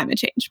climate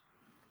change?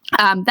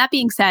 That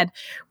being said,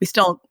 we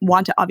still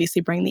want to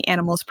obviously bring the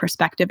animals'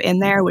 perspective in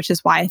there, which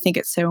is why I think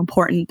it's so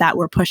important that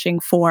we're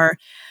pushing for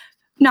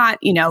not,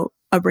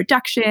 a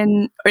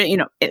reduction, or,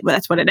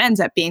 that's what it ends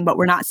up being, but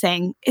we're not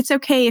saying it's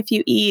okay if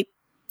you eat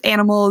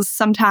animals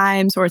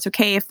sometimes, or it's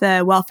okay if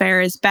the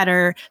welfare is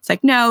better. It's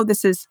like, no,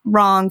 this is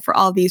wrong for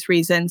all these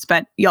reasons,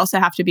 but you also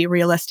have to be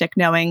realistic,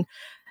 knowing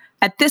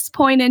at this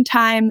point in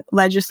time,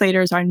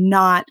 legislators are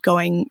not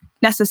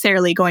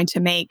necessarily going to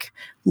make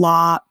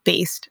law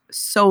based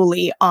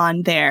solely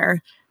on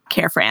their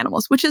care for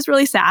animals, which is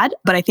really sad.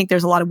 But I think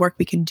there's a lot of work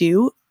we can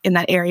do in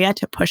that area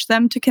to push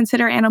them to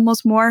consider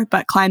animals more.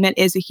 But climate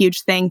is a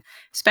huge thing,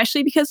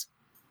 especially because,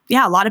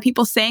 a lot of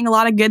people saying a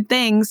lot of good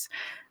things,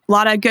 a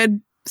lot of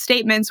good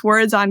statements,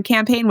 words on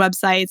campaign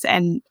websites,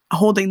 and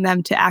holding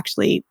them to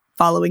actually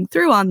following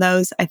through on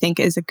those, I think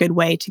is a good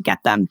way to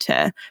get them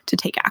to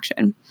take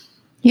action.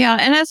 Yeah.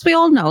 And as we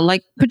all know,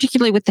 like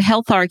particularly with the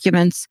health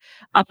arguments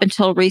up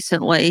until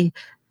recently,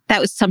 that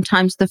was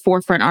sometimes the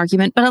forefront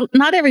argument. But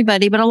not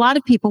everybody, but a lot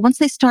of people, once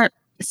they start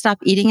stop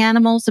eating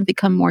animals and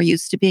become more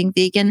used to being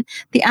vegan,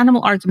 the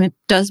animal argument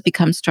does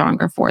become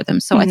stronger for them.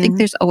 So I think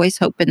there's always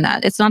hope in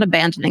that. It's not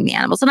abandoning the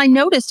animals. And I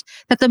noticed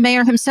that the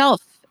mayor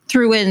himself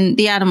threw in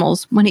the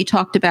animals when he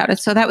talked about it.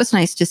 So that was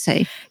nice to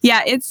see.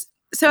 Yeah,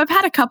 so I've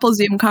had a couple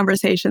Zoom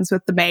conversations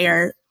with the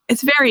mayor.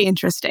 It's very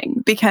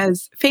interesting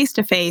because face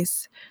to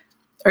face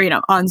or,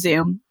 on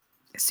Zoom,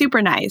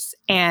 super nice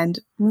and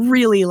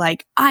really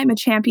like, I'm a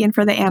champion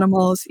for the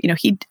animals.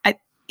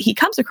 He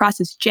comes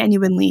across as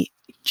genuinely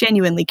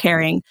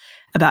caring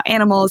about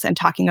animals and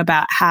talking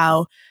about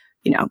how,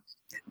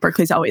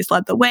 Berkeley's always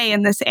led the way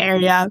in this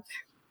area.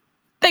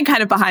 Then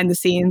kind of behind the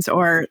scenes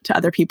or to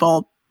other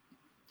people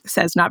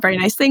says not very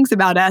nice things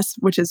about us,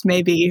 which is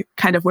maybe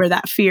kind of where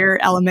that fear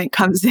element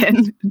comes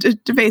in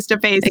to face.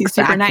 He's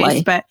super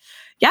nice. But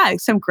yeah,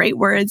 some great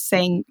words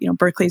saying,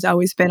 Berkeley's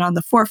always been on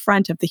the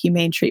forefront of the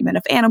humane treatment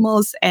of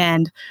animals.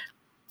 And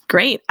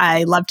great.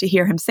 I love to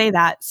hear him say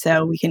that.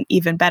 So we can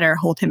even better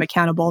hold him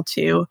accountable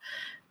to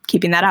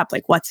keeping that up.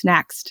 Like, what's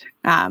next?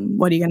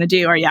 What are you going to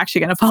do? Are you actually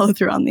going to follow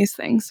through on these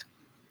things?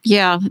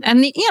 Yeah.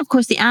 And of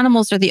course, the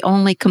animals are the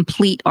only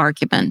complete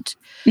argument.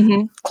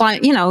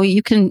 Mm-hmm.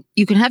 You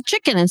can have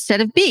chicken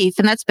instead of beef,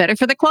 and that's better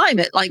for the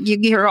climate. Like you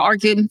hear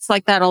arguments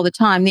like that all the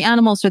time. The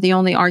animals are the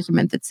only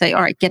argument that say,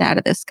 all right, get out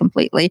of this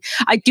completely.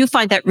 I do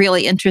find that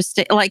really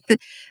interesting. Like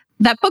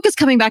that book is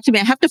coming back to me.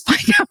 I have to find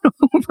out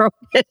who wrote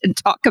it and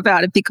talk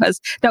about it, because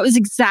that was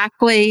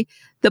exactly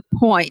the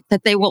point,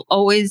 that they will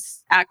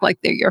always act like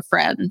they're your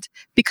friend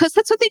because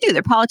that's what they do.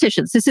 They're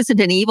politicians. This isn't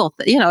an evil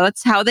thing.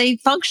 That's how they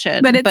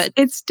function. But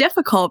it's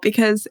difficult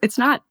because it's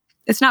not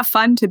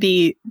fun to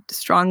be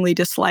strongly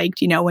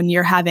disliked, when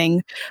you're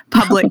having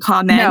public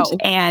comment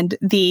and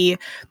the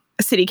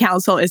city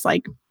council is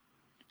like,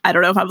 I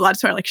don't know if I'm allowed to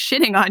sort of like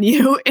shitting on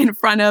you in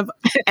front of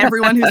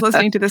everyone who's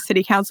listening to the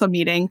city council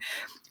meeting.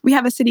 We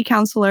have a city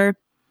councilor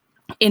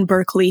in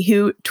Berkeley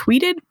who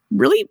tweeted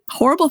really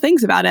horrible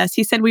things about us.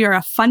 He said we are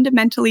a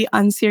fundamentally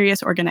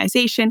unserious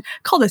organization,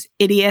 called us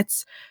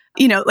idiots.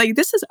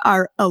 This is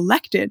our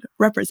elected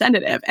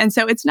representative. And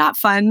so it's not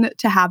fun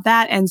to have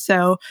that. And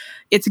so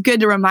it's a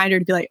good reminder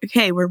to be like,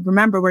 okay,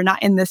 remember, we're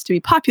not in this to be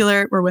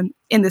popular. We're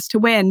in this to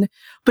win.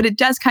 But it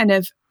does kind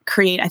of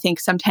create, I think,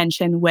 some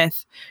tension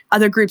with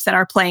other groups that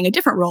are playing a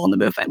different role in the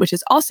movement, which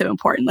is also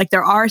important. Like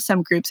there are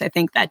some groups, I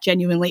think, that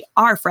genuinely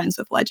are friends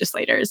with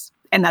legislators.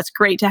 And that's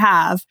great to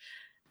have.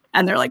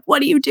 And they're like,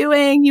 what are you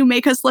doing? You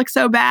make us look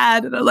so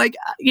bad. And I'm like,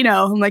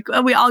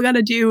 well, we all got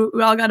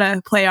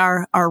to play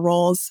our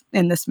roles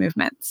in this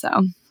movement.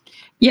 So,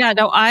 yeah,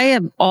 no, I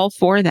am all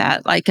for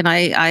that. Like, and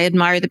I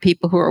admire the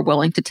people who are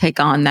willing to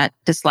take on that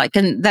dislike.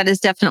 And that is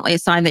definitely a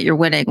sign that you're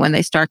winning when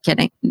they start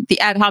getting the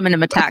ad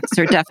hominem attacks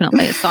are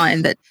definitely a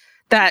sign that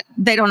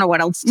they don't know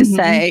what else to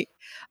say.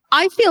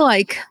 I feel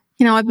like,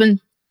 I've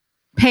been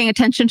paying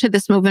attention to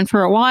this movement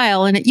for a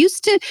while, and it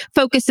used to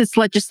focus its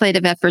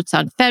legislative efforts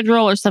on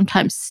federal or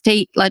sometimes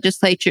state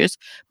legislatures.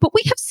 But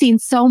we have seen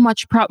so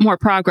much more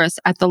progress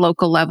at the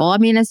local level. I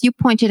mean, as you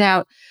pointed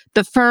out,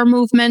 the fur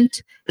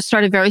movement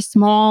started very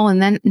small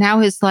and then now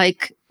has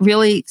like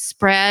really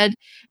spread.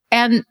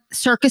 And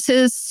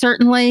circuses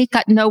certainly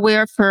got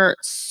nowhere for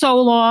so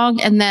long,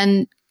 and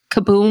then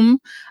kaboom.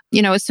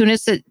 As soon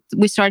as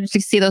we started to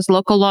see those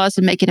local laws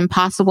and make it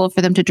impossible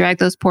for them to drag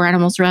those poor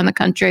animals around the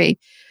country,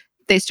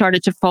 they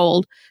started to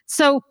fold.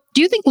 So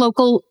do you think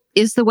local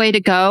is the way to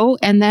go,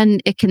 and then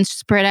it can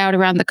spread out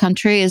around the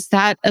country? Is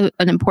that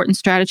an important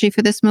strategy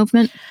for this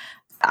movement?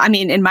 I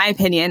mean, in my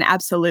opinion,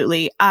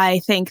 absolutely. I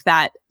think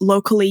that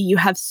locally you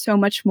have so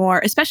much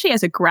more, especially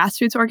as a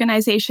grassroots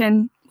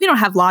organization. We don't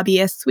have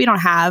lobbyists. We don't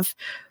have,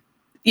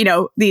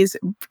 these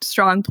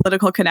strong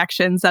political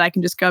connections that I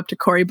can just go up to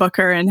Cory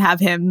Booker and have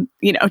him,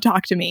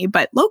 talk to me.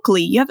 But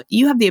locally,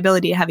 you have the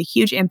ability to have a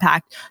huge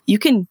impact. You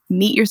can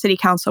meet your city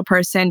council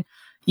person.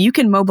 You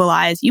can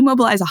mobilize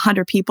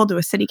 100 people to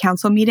a city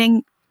council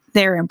meeting.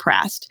 They're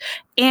impressed.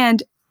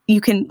 And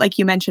you can, like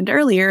you mentioned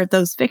earlier,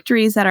 those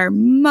victories that are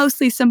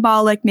mostly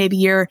symbolic, maybe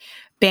you're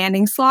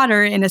banning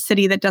slaughter in a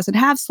city that doesn't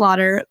have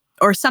slaughter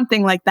or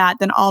something like that,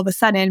 then all of a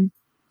sudden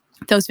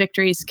those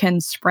victories can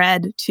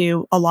spread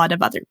to a lot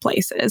of other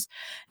places.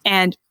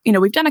 And,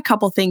 we've done a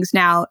couple things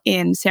now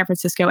in San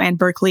Francisco and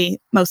Berkeley,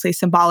 mostly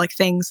symbolic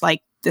things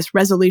like this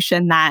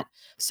resolution that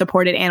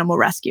supported animal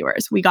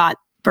rescuers. We got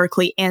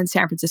Berkeley and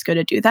San Francisco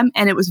to do them.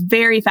 And it was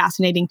very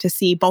fascinating to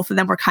see both of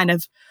them were kind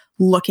of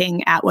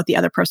looking at what the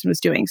other person was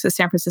doing. So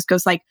San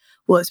Francisco's like,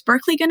 well, is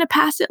Berkeley going to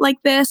pass it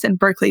like this? And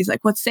Berkeley's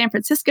like, what's San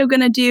Francisco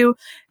going to do?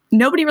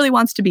 Nobody really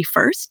wants to be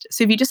first.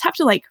 So if you just have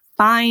to like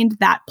find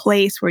that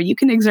place where you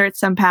can exert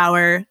some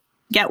power,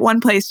 get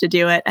one place to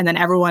do it, and then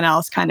everyone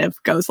else kind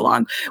of goes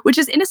along, which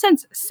is in a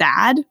sense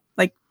sad.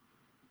 Like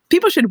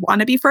people should want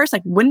to be first.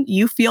 Like, wouldn't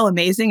you feel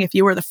amazing if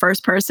you were the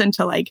first person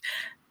to like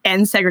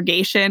end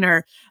segregation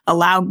or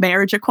allow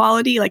marriage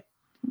equality? Like,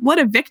 what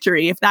a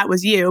victory if that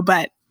was you.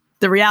 But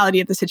the reality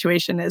of the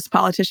situation is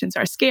politicians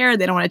are scared.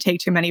 They don't want to take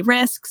too many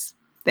risks.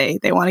 They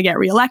want to get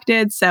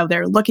reelected. So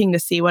they're looking to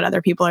see what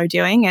other people are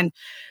doing. And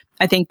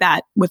I think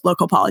that with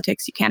local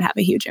politics, you can have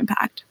a huge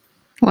impact.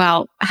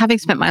 Well, having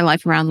spent my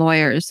life around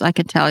lawyers, I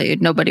can tell you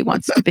nobody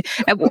wants to be.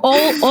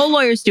 All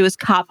lawyers do is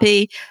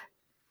copy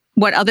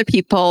what other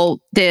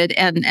people did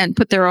and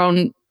put their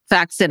own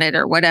facts in it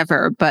or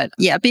whatever. But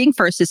yeah, being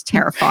first is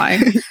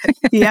terrifying.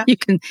 Yeah.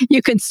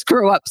 You can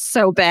screw up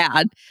so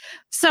bad.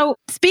 So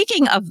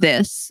speaking of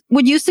this,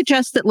 would you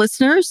suggest that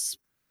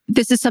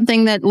this is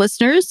something that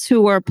listeners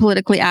who are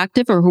politically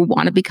active or who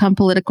want to become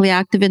politically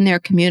active in their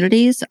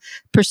communities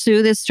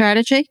pursue this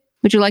strategy?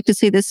 Would you like to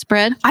see this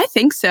spread? I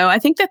think so. I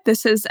think that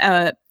this is,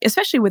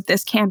 especially with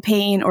this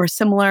campaign or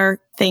similar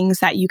things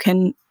that you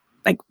can,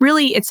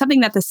 really, it's something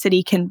that the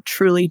city can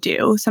truly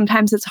do.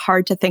 Sometimes it's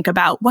hard to think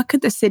about what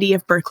could the city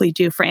of Berkeley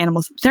do for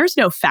animals. There's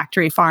no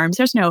factory farms.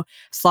 There's no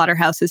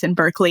slaughterhouses in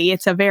Berkeley.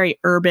 It's a very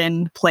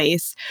urban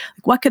place.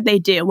 What could they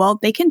do? Well,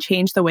 they can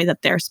change the way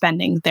that they're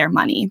spending their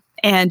money.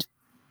 And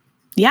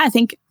yeah, I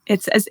think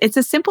it's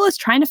as simple as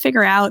trying to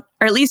figure out,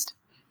 or at least,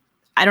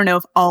 I don't know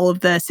if all of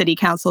the city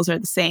councils are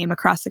the same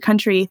across the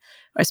country,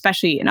 or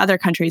especially in other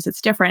countries, it's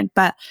different.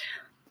 But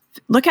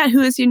look at who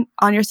is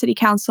on your city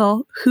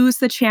council, who's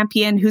the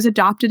champion, who's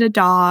adopted a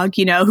dog,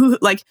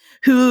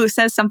 who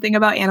says something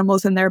about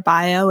animals in their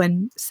bio,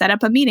 and set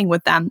up a meeting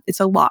with them.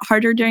 It's a lot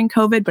harder during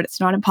COVID, but it's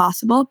not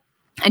impossible.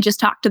 And just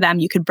talk to them.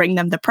 You could bring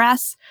them the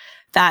press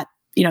that,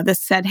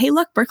 this said, hey,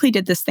 look, Berkeley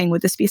did this thing.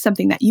 Would this be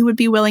something that you would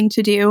be willing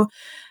to do?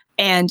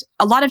 And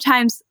a lot of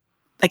times,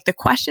 the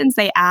questions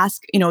they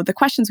ask, the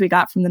questions we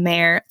got from the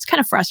mayor, it's kind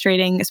of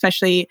frustrating,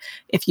 especially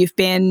if you've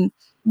been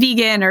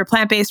vegan or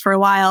plant-based for a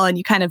while and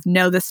you kind of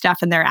know this stuff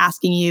and they're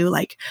asking you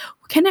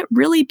can it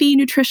really be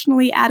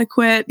nutritionally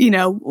adequate?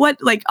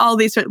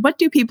 What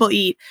do people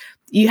eat?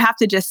 You have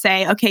to just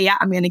say, okay, yeah,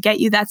 I'm going to get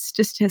you that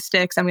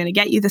statistics. I'm going to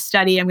get you the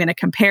study. I'm going to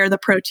compare the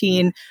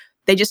protein.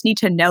 They just need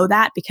to know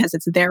that because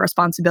it's their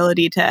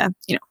responsibility to,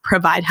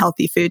 provide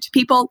healthy food to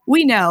people.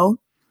 We know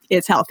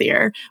it's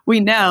healthier.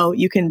 We know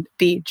you can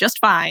be just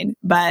fine,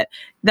 but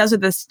those are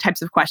the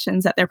types of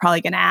questions that they're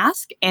probably going to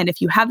ask. And if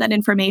you have that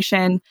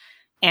information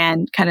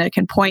and kind of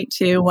can point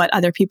to what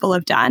other people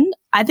have done,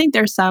 I think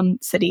there's some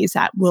cities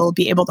that will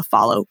be able to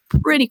follow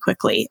pretty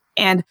quickly.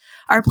 And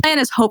our plan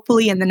is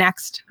hopefully in the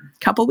next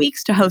couple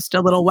weeks to host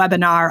a little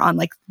webinar on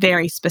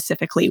very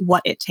specifically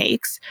what it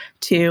takes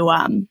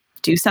to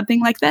do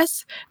something like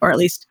this, or at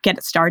least get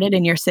it started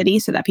in your city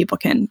so that people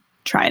can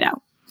try it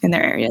out in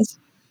their areas.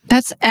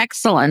 That's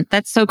excellent.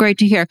 That's so great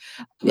to hear.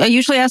 I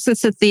usually ask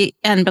this at the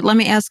end, but let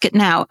me ask it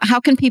now. How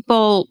can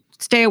people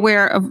stay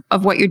aware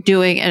of what you're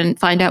doing and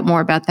find out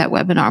more about that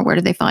webinar? Where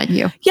do they find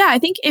you? Yeah, I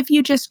think if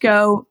you just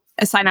go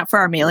sign up for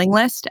our mailing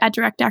list at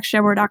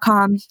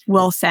directactioneverywhere.com,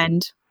 we'll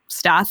send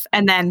stuff.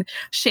 And then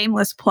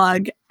shameless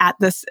plug at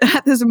this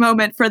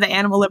moment for the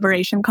Animal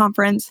Liberation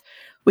Conference.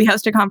 We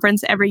host a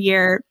conference every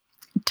year.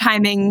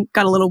 Timing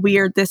got a little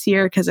weird this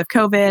year because of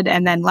COVID.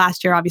 And then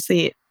last year,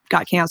 obviously, it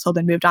got canceled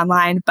and moved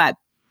online. But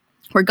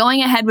we're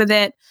going ahead with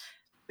it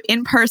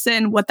in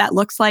person. What that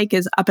looks like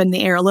is up in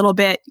the air a little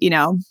bit,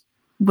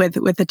 with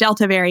the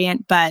Delta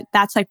variant. But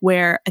that's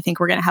where I think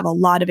we're going to have a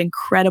lot of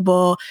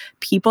incredible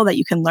people that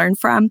you can learn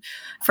from.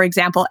 For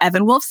example,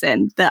 Evan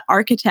Wolfson, the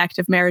architect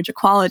of marriage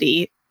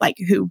equality,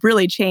 who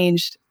really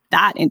changed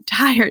the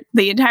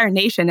entire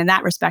nation in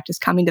that respect, is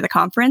coming to the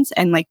conference.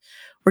 And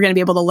we're going to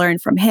be able to learn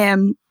from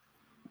him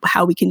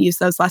how we can use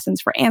those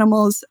lessons for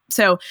animals.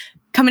 So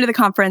coming to the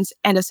conference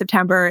end of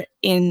September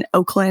in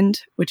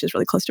Oakland, which is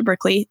really close to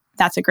Berkeley,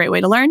 that's a great way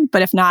to learn.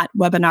 But if not,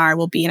 webinar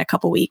will be in a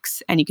couple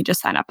weeks and you can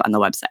just sign up on the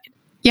website.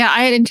 Yeah,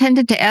 I had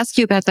intended to ask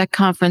you about that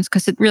conference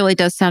because it really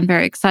does sound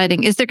very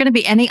exciting. Is there going to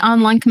be any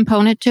online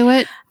component to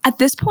it? At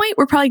this point,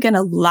 we're probably going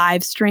to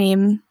live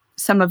stream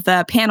some of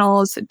the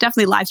panels,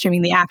 definitely live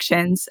streaming the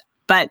actions.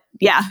 But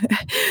yeah,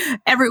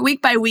 every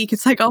week by week,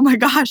 it's oh my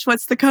gosh,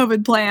 what's the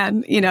COVID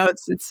plan?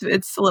 It's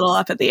a little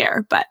up in the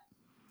air, but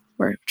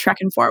we're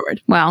trekking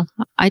forward. Well,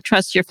 I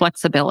trust your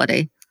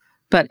flexibility,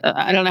 but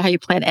I don't know how you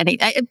plan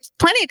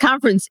planning a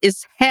conference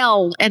is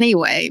hell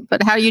anyway,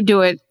 but how you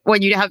do it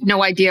when you have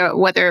no idea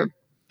whether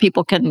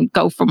people can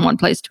go from one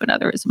place to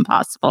another is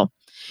impossible.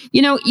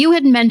 You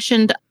had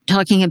mentioned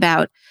talking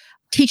about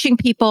teaching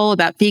people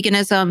about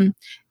veganism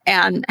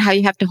and how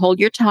you have to hold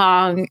your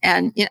tongue.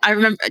 And I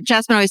remember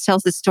Jasmine always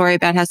tells this story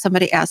about how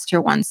somebody asked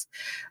her once,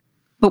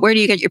 but where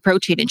do you get your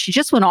protein? And she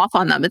just went off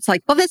on them. It's well,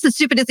 that's the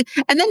stupidest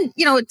thing. And then,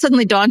 it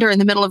suddenly dawned her in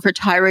the middle of her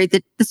tirade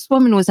that this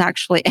woman was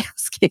actually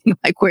asking,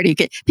 where do you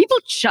get? People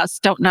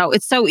just don't know.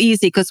 It's so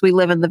easy because we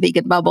live in the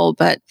vegan bubble,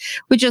 but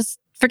we just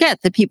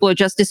forget that people are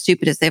just as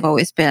stupid as they've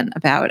always been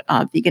about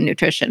vegan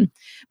nutrition.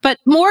 But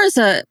more as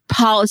a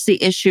policy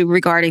issue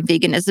regarding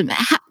veganism,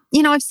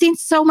 I've seen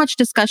so much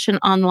discussion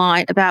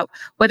online about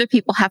whether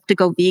people have to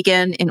go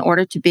vegan in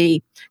order to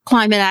be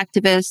climate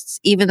activists,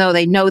 even though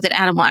they know that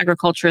animal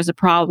agriculture is a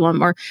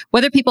problem, or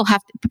whether people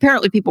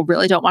apparently people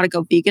really don't want to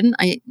go vegan.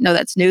 I know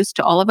that's news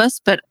to all of us,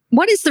 but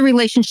what is the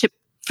relationship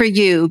for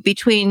you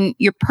between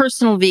your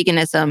personal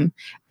veganism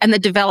and the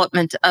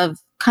development of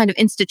kind of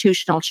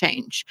institutional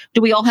change?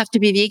 Do we all have to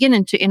be vegan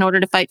in order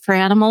to fight for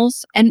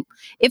animals? And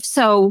if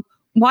so,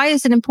 why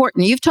is it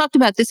important? You've talked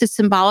about this as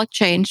symbolic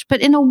change,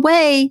 but in a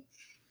way,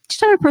 each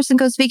time a person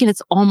goes vegan,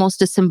 it's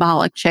almost a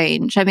symbolic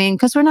change. I mean,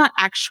 because we're not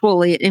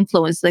actually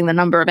influencing the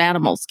number of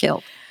animals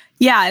killed.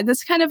 Yeah,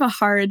 that's kind of a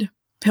hard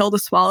pill to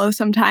swallow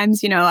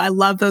sometimes. I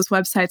love those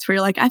websites where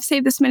you're like, I've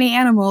saved this many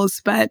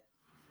animals, but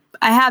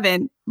I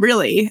haven't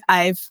really.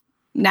 I've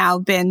now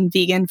been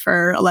vegan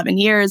for 11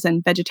 years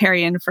and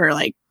vegetarian for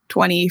like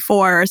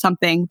 24 or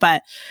something.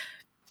 But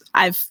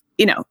I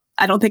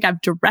don't think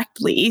I've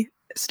directly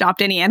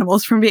stopped any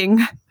animals from being,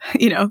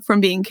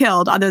 from being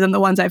killed other than the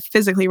ones I've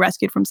physically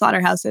rescued from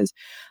slaughterhouses.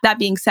 That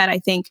being said, I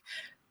think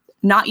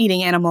not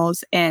eating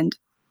animals and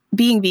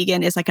being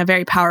vegan is like a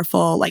very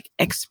powerful like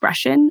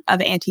expression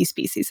of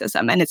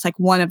anti-speciesism. And it's like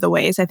one of the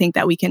ways I think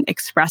that we can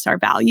express our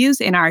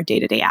values in our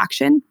day-to-day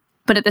action.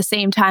 But at the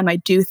same time, I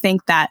do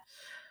think that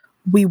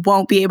we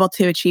won't be able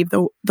to achieve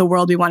the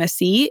world we want to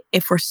see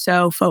if we're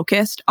so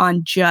focused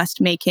on just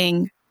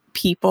making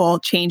people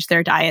change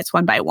their diets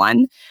one by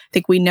one. I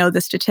think we know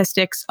the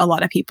statistics. A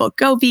lot of people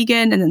go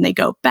vegan and then they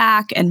go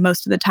back. And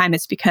most of the time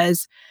it's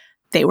because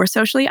they were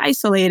socially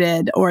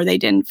isolated or they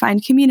didn't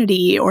find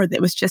community or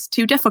it was just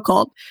too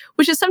difficult,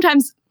 which is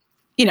sometimes,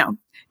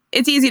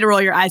 it's easy to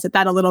roll your eyes at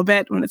that a little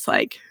bit when it's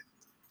like,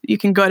 you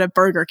can go to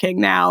Burger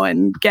King now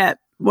and get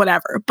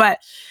whatever. But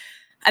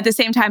at the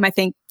same time, I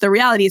think the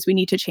reality is we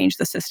need to change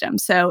the system.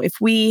 So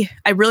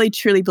I really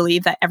truly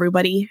believe that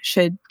everybody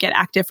should get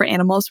active for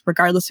animals,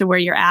 regardless of where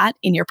you're at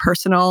in your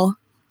personal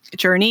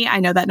journey.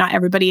 I know that not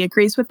everybody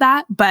agrees with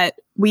that, but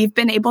we've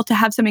been able to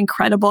have some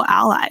incredible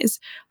allies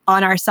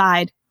on our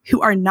side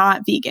who are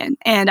not vegan.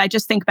 And I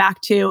just think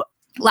back to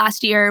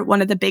last year,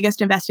 one of the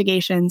biggest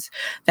investigations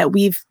that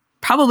we've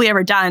probably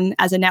ever done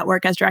as a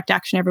network, as Direct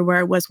Action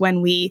Everywhere, was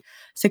when we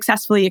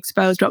successfully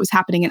exposed what was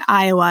happening in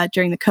Iowa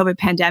during the COVID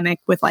pandemic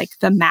with like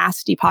the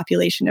mass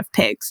depopulation of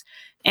pigs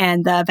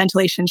and the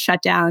ventilation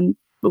shutdown.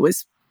 It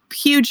was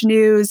huge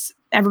news.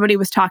 Everybody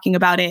was talking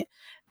about it.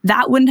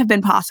 That wouldn't have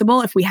been possible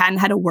if we hadn't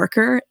had a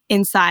worker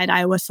inside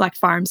Iowa Select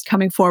Farms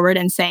coming forward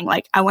and saying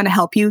like, I want to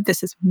help you.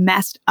 This is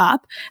messed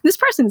up. This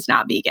person's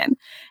not vegan.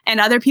 And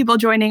other people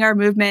joining our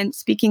movement,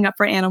 speaking up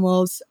for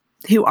animals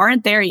who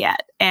aren't there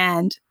yet.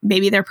 And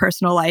maybe their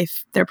personal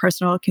life, their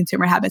personal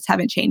consumer habits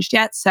haven't changed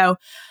yet. So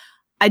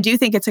I do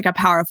think it's like a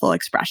powerful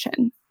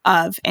expression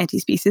of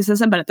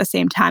anti-speciesism. But at the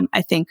same time,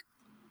 I think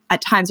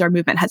at times our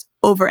movement has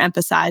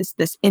overemphasized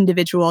this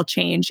individual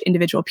change,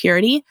 individual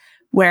purity,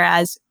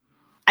 whereas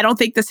I don't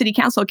think the city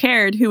council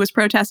cared who was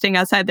protesting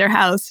outside their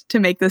house to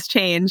make this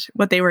change,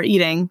 what they were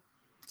eating.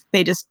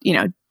 They just,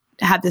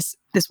 have this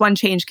one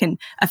change can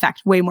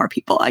affect way more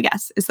people, I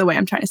guess, is the way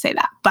I'm trying to say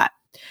that. But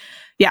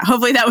yeah,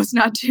 hopefully that was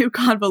not too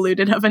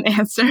convoluted of an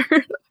answer.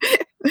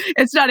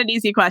 It's not an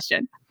easy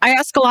question. I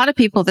ask a lot of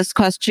people this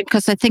question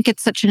because I think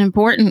it's such an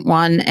important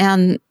one.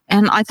 And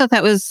I thought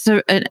that was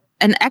an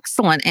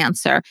excellent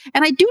answer.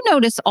 And I do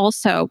notice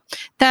also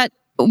that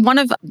one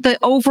of the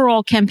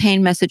overall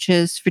campaign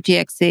messages for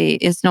DXE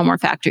is no more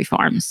factory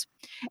farms.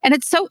 And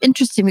it's so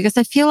interesting because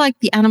I feel like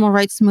the animal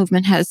rights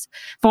movement has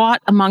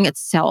fought among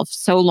itself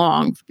so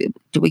long.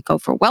 Do we go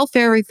for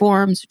welfare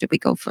reforms? Or do we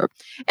go for...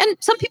 And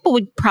some people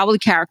would probably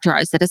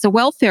characterize it as a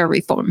welfare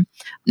reform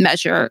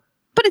measure,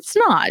 but it's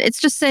not. It's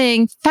just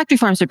saying factory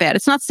farms are bad.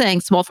 It's not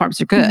saying small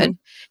farms are good.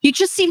 Mm-hmm. You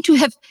just seem to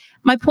have...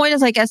 My point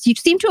is, I guess, you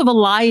seem to have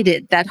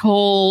elided that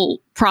whole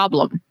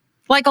problem.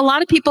 Like a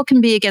lot of people can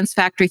be against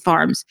factory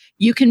farms.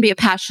 You can be a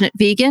passionate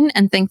vegan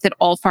and think that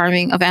all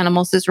farming of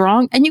animals is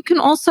wrong. And you can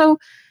also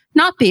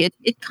not be.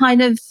 It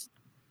kind of,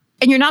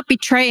 and you're not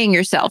betraying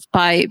yourself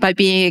by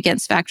being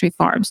against factory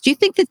farms. Do you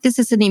think that this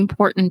is an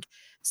important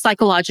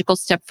psychological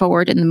step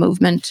forward in the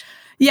movement?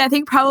 Yeah, I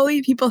think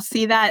probably people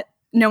see that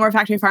No More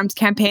Factory Farms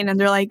campaign and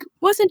they're like,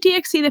 wasn't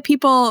DXE the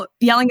people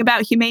yelling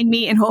about humane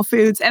meat in Whole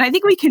Foods? And I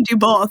think we can do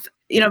both.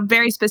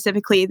 Very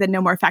specifically, the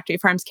No More Factory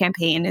Farms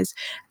campaign is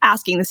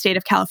asking the state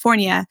of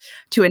California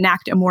to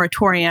enact a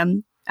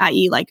moratorium,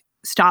 i.e. like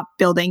stop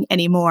building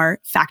any more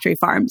factory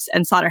farms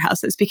and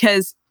slaughterhouses,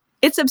 because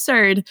it's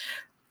absurd.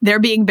 They're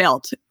being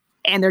built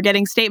and they're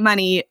getting state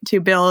money to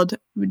build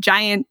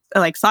giant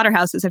like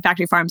slaughterhouses and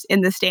factory farms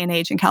in this day and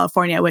age in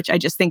California, which I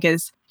just think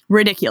is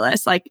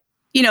ridiculous. Like,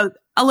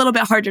 a little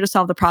bit harder to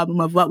solve the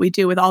problem of what we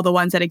do with all the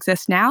ones that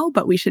exist now,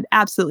 but we should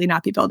absolutely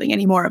not be building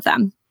any more of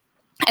them.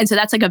 And so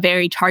that's like a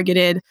very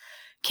targeted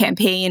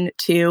campaign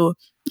to,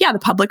 the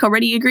public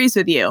already agrees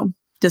with you.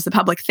 Does the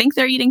public think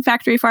they're eating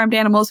factory farmed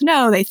animals?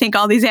 No, they think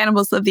all these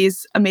animals live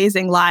these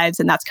amazing lives.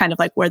 And that's kind of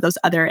like where those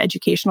other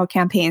educational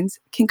campaigns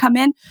can come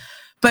in.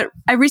 But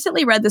I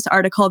recently read this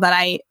article that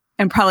I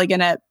am probably going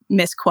to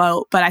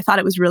misquote, but I thought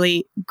it was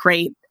really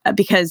great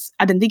because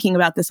I've been thinking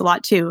about this a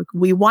lot too.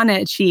 We want to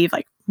achieve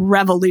like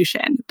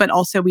revolution, but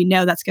also we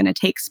know that's going to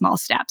take small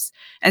steps.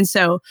 And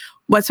so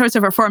what sorts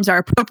of reforms are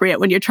appropriate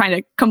when you're trying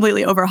to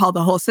completely overhaul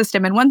the whole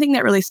system? And one thing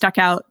that really stuck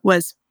out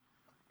was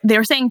they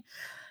were saying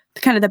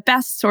kind of the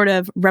best sort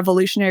of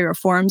revolutionary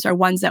reforms are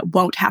ones that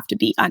won't have to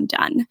be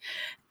undone.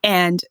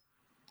 And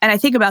I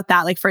think about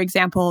that, like, for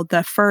example,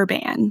 the fur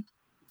ban.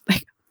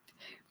 Like,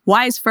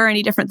 why is fur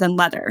any different than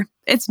leather?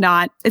 It's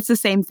not. It's the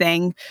same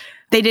thing.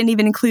 They didn't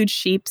even include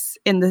sheeps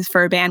in the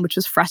fur ban, which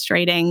was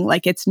frustrating.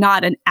 Like, it's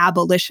not an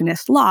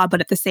abolitionist law,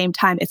 but at the same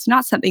time, it's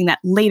not something that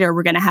later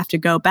we're going to have to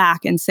go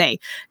back and say,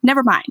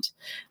 never mind,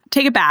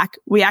 take it back.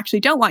 We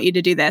actually don't want you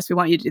to do this. We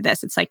want you to do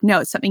this. It's like,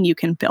 no, it's something you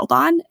can build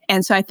on.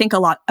 And so I think a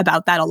lot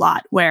about that a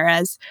lot,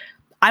 whereas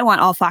I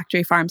want all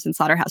factory farms and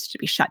slaughterhouses to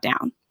be shut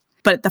down.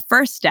 But at the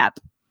first step,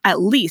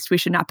 at least we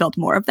should not build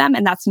more of them.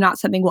 And that's not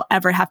something we'll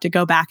ever have to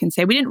go back and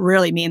say, we didn't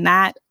really mean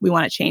that. We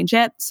want to change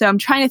it. So I'm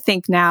trying to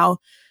think now,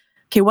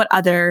 okay, what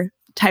other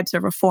types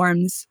of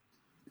reforms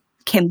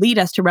can lead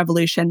us to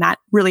revolution that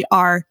really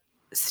are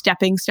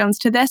stepping stones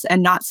to this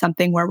and not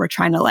something where we're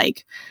trying to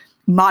like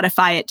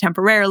modify it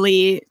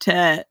temporarily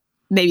to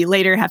maybe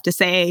later have to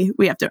say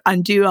we have to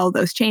undo all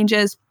those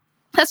changes.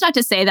 That's not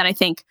to say that I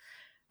think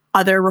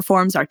other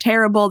reforms are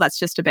terrible. That's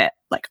just a bit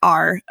like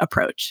our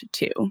approach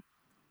to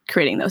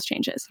creating those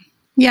changes.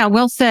 Yeah,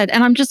 well said.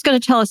 And I'm just going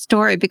to tell a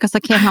story because I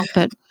can't help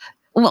it.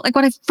 Well, like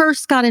when I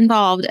first got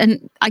involved,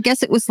 and I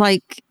guess it was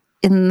like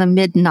in the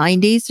mid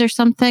 90s or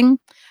something,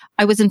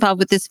 I was involved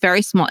with this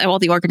very small, all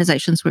the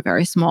organizations were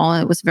very small.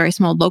 It was a very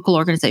small local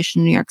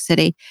organization in New York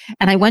City.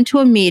 And I went to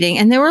a meeting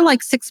and there were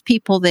like 6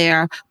 people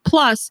there,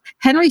 plus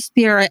Henry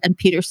Spira and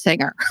Peter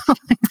Singer.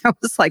 I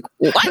was like,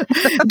 what?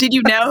 Did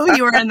you know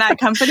you were in that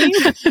company?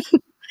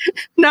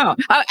 No,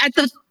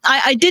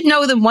 I did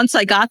know them once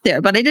I got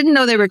there, but I didn't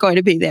know they were going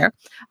to be there.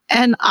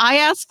 And I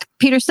asked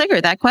Peter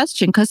Singer that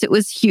question because it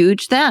was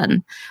huge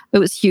then. It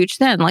was huge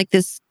then, like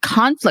this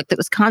conflict that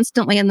was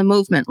constantly in the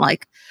movement,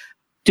 like,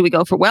 do we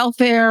go for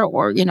welfare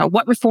or, you know,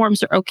 what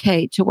reforms are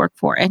okay to work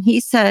for? And he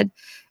said,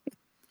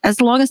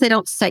 as long as they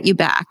don't set you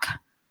back,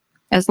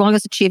 as long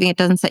as achieving it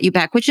doesn't set you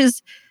back, which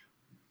is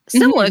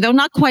similar, though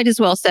not quite as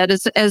well said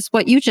as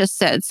what you just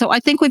said. So I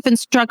think we've been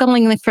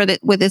struggling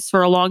with this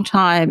for a long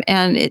time,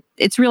 and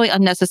it's really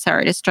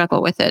unnecessary to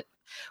struggle with it.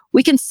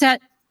 We can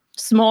set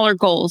smaller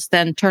goals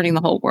than turning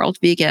the whole world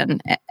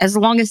vegan, as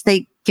long as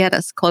they get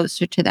us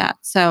closer to that.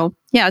 So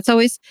yeah,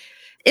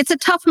 it's a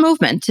tough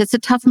movement. It's a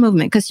tough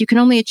movement because you can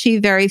only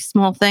achieve very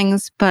small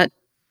things, but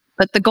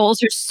the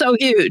goals are so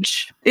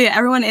huge. Yeah,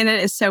 everyone in it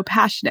is so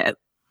passionate.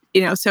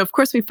 You know, so of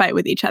course we fight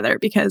with each other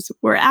because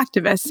we're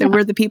activists. So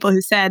we're the people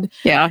who said,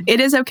 it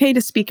is okay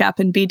to speak up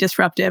and be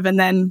disruptive. And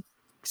then,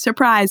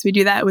 surprise, we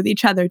do that with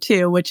each other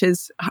too, which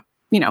is,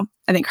 you know,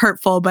 I think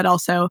hurtful, but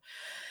also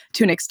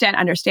to an extent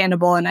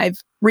understandable. And I've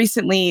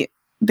recently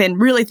been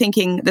really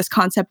thinking this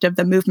concept of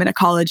the movement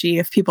ecology,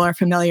 if people are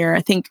familiar.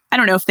 I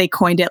don't know if they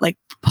coined it, like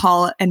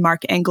Paul and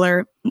Mark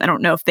Engler. I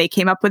don't know if they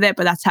came up with it,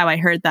 but that's how I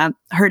heard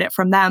it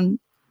from them.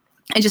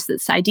 And just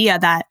this idea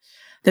that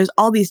there's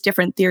all these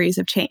different theories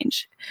of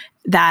change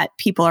that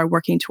people are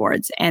working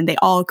towards, and they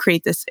all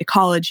create this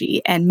ecology.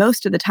 And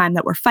most of the time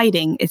that we're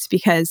fighting, it's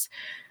because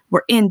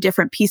we're in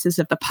different pieces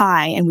of the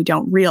pie and we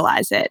don't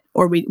realize it,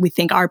 or we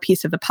think our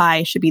piece of the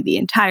pie should be the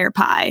entire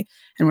pie.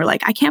 And we're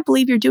like, I can't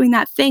believe you're doing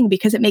that thing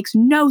because it makes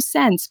no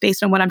sense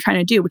based on what I'm trying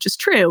to do, which is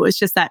true. It's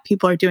just that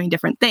people are doing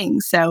different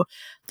things. So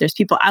there's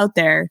people out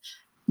there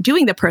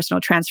doing the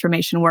personal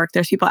transformation work.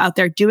 There's people out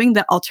there doing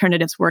the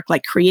alternatives work,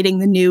 like creating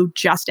the new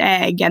Just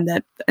Egg and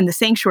the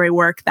sanctuary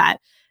work that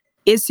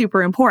is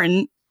super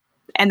important.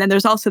 And then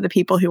there's also the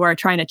people who are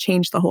trying to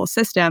change the whole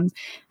system.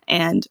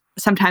 And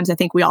sometimes I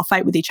think we all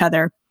fight with each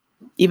other,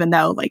 even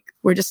though like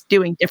we're just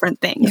doing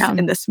different things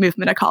in this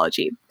movement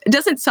ecology. It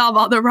doesn't solve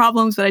all the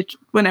problems, but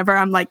whenever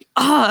I'm like,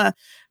 I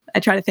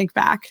try to think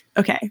back,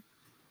 okay,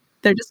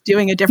 they're just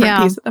doing a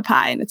different piece of the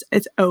pie and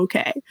it's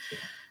okay.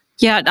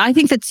 Yeah, I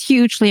think that's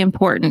hugely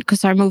important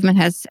because our movement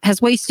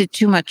has wasted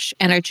too much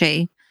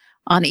energy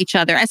on each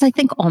other, as I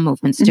think all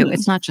movements do.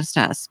 It's not just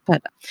us.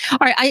 But all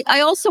right,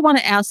 I also want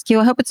to ask you,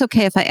 I hope it's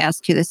okay if I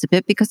ask you this a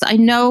bit, because I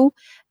know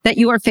that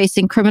you are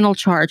facing criminal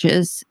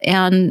charges,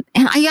 and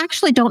I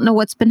actually don't know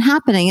what's been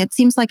happening. It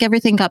seems like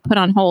everything got put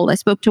on hold. I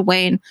spoke to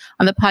Wayne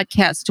on the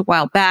podcast a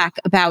while back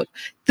about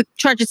the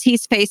charges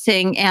he's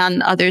facing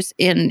and others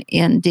in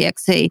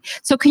DXC.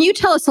 So can you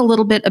tell us a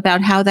little bit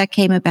about how that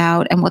came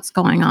about and what's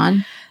going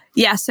on?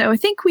 Yeah, so I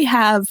think we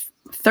have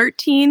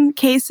 13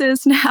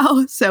 cases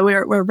now. So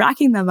we're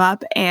racking them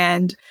up,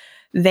 and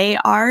they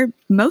are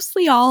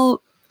mostly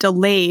all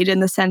delayed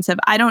in the sense of,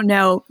 I don't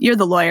know, you're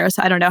the lawyer,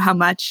 so I don't know how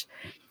much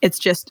it's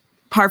just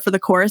par for the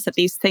course that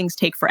these things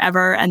take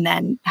forever, and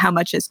then how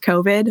much is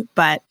COVID.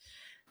 But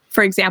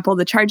for example,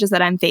 the charges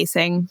that I'm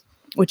facing,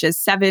 which is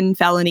 7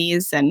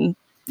 felonies, and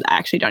I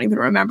actually don't even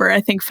remember,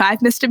 I think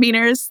 5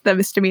 misdemeanors. The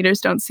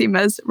misdemeanors don't seem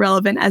as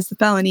relevant as the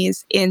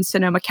felonies in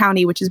Sonoma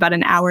County, which is about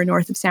an hour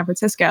north of San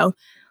Francisco.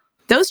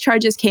 Those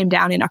charges came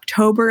down in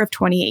October of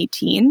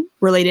 2018,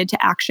 related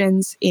to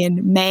actions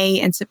in May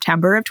and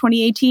September of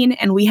 2018,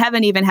 and we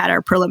haven't even had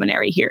our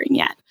preliminary hearing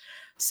yet.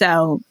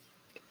 So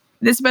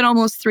this has been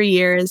almost 3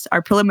 years.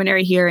 Our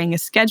preliminary hearing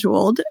is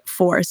scheduled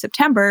for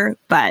September,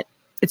 but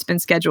it's been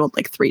scheduled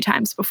like 3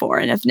 times before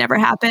and it's never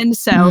happened.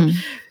 So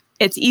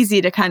it's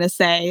easy to kind of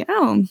say,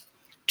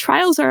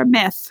 trials are a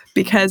myth,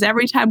 because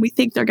every time we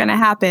think they're going to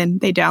happen,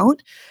 they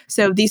don't.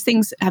 So these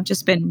things have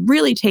just been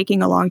really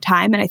taking a long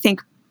time. And I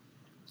think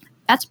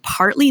that's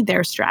partly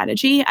their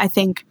strategy. I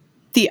think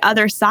the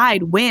other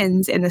side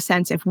wins in the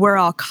sense if we're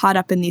all caught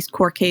up in these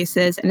court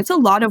cases, and it's a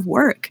lot of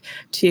work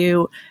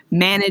to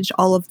manage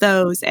all of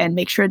those and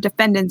make sure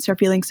defendants are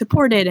feeling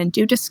supported and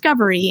do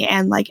discovery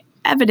and like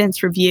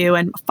evidence review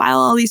and file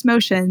all these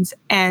motions.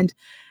 And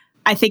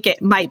I think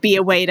it might be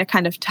a way to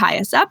kind of tie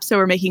us up. So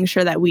we're making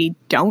sure that we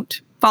don't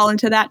fall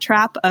into that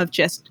trap of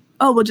just,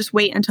 oh, we'll just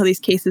wait until these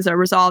cases are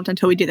resolved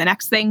until we do the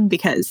next thing,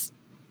 because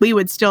we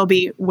would still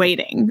be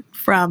waiting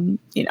from,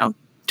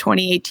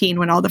 2018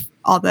 when all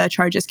the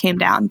charges came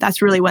down.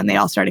 That's really when they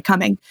all started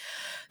coming.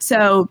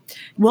 So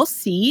we'll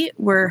see.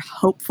 We're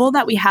hopeful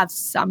that we have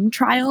some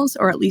trials,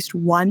 or at least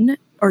 1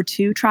 or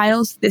 2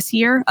 trials this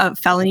year of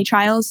felony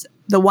trials.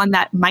 The one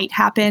that might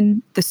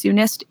happen the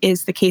soonest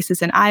is the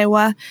cases in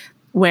Iowa,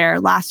 where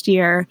last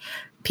year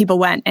people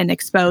went and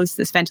exposed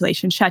this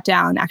ventilation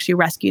shutdown, actually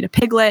rescued a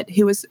piglet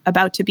who was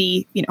about to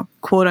be,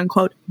 quote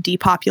unquote,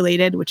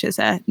 depopulated, which is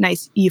a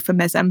nice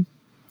euphemism.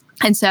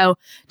 And so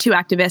 2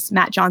 activists,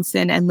 Matt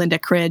Johnson and Linda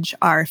Cridge,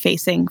 are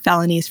facing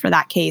felonies for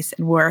that case.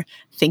 And we're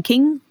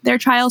thinking their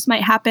trials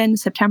might happen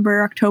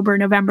September, October,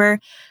 November,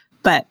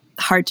 but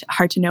hard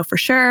to know for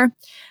sure.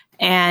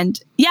 And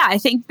yeah, I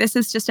think this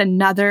is just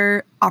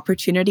another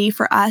opportunity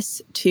for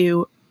us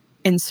to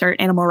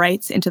insert animal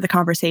rights into the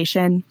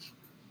conversation,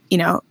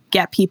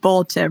 get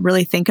people to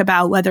really think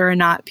about whether or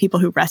not people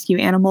who rescue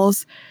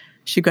animals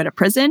should go to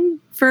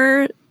prison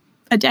for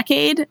a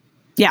decade.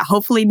 Yeah,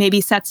 hopefully maybe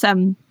set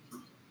some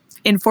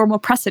informal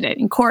precedent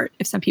in court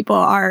if some people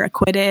are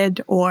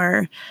acquitted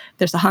or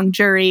there's a hung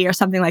jury or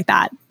something like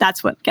that.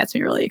 That's what gets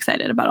me really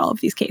excited about all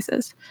of these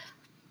cases.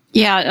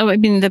 Yeah, I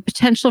mean, the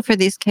potential for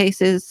these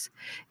cases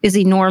is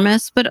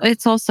enormous, but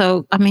it's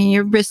also,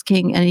 you're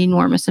risking an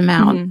enormous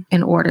amount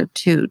in order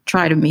to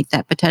try to meet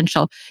that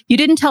potential. You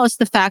didn't tell us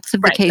the facts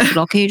of the case at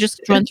all. Can you just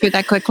run through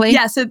that quickly?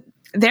 Yeah, so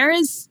there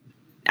is,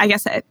 I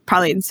guess,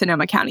 probably in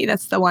Sonoma County,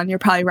 that's the one you're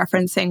probably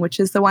referencing, which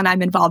is the one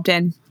I'm involved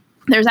in.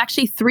 There's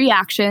actually 3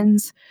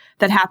 actions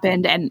that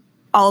happened, and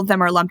all of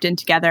them are lumped in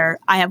together.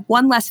 I have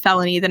 1 less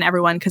felony than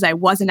everyone because I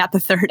wasn't at the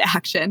 3rd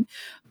action,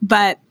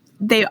 but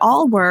they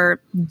all were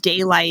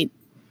daylight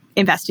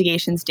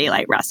investigations,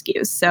 daylight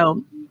rescues.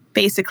 So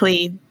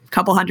basically a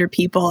couple hundred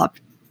people,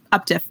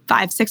 up to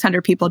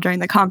 500-600 people during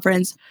the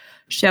conference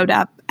showed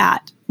up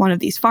at one of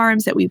these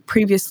farms that we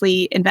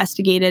previously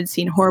investigated,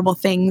 seen horrible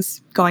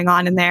things going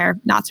on in there,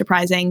 not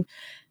surprising.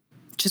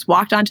 Just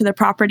walked onto the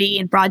property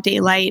in broad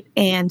daylight,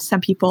 and some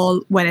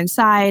people went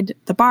inside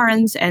the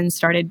barns and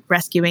started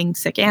rescuing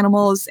sick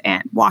animals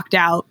and walked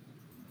out,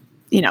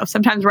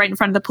 sometimes right in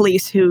front of the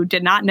police, who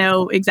did not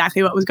know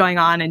exactly what was going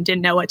on and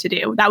didn't know what to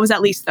do. That was at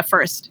least the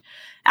first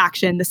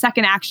action. The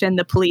second action,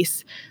 the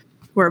police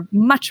were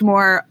much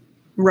more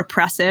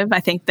repressive.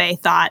 I think they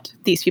thought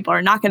these people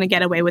are not going to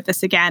get away with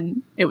this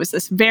again. It was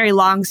this very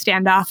long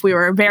standoff. We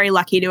were very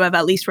lucky to have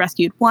at least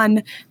rescued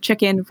 1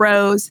 chicken,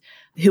 Rose,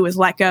 who was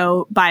let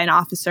go by an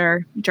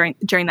officer during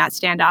that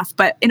standoff.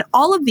 But in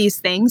all of these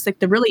things, like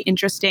the really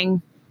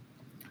interesting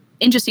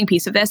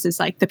piece of this is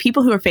like the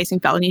people who are facing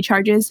felony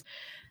charges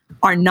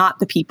are not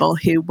the people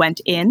who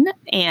went in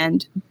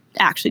and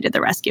actually did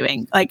the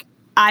rescuing. Like,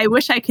 I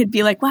wish I could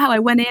be like, wow, I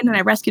went in and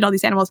I rescued all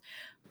these animals.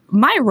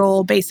 My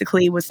role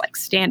basically was like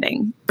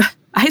standing.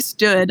 I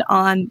stood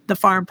on the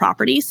farm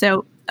property.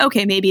 So,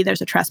 okay, maybe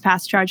there's a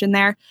trespass charge in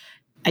there.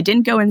 I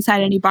didn't go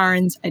inside any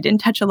barns. I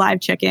didn't touch a live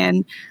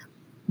chicken.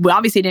 We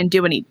obviously didn't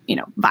do any,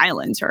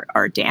 violence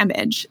or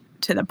damage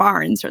to the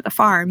barns or the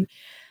farm.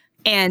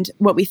 And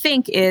what we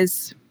think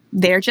is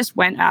they just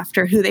went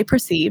after who they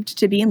perceived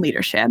to be in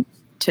leadership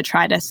to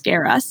try to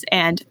scare us.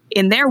 And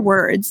in their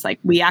words, like,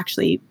 we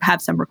actually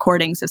have some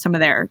recordings of some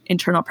of their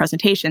internal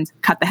presentations,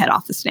 cut the head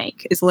off the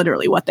snake is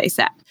literally what they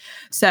said.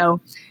 So,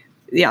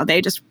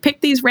 they just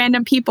picked these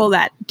random people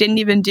that didn't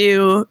even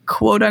do,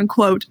 quote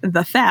unquote,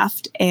 the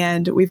theft.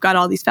 And we've got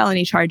all these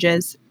felony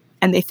charges.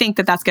 And they think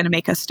that that's going to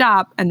make us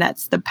stop. And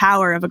that's the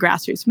power of a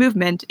grassroots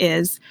movement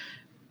is,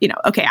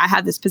 okay, I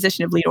have this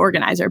position of lead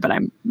organizer, but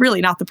I'm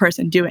really not the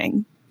person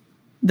doing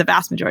the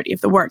vast majority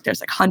of the work. There's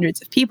like hundreds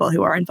of people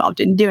who are involved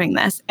in doing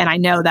this. And I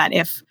know that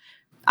if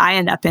I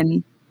end up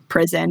in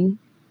prison,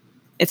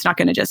 it's not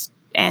going to just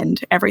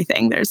end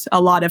everything. There's a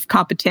lot of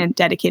competent,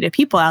 dedicated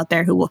people out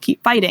there who will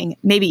keep fighting,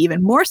 maybe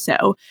even more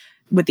so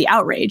with the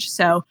outrage.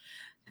 So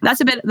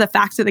that's a bit of the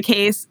facts of the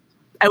case.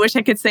 I wish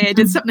I could say I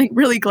did something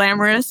really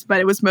glamorous,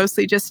 but it was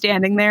mostly just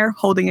standing there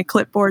holding a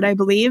clipboard, I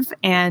believe.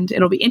 And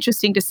it'll be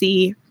interesting to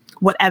see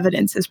what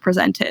evidence is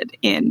presented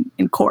in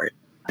court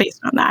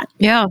based on that.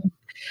 Yeah,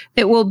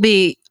 it will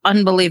be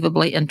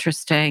unbelievably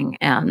interesting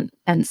and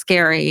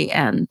scary.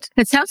 And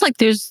it sounds like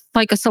there's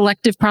like a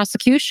selective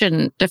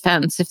prosecution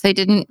defense if they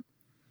didn't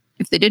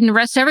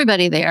arrest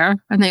everybody there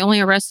and they only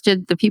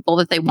arrested the people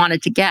that they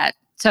wanted to get.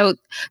 So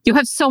you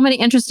have so many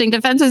interesting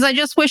defenses. I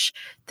just wish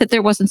that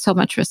there wasn't so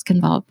much risk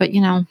involved. But,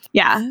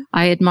 yeah,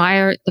 I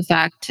admire the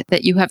fact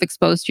that you have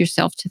exposed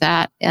yourself to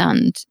that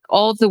and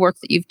all of the work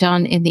that you've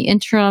done in the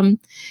interim.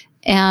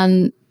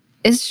 And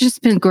It's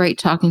just been great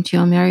talking to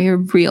you, Mary. You're a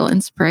real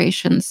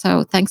inspiration.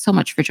 So thanks so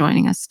much for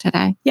joining us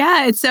today.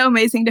 Yeah, it's so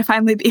amazing to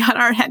finally be on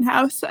Our Hen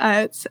House.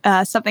 It's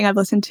something I've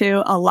listened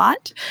to a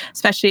lot,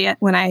 especially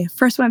when I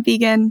first went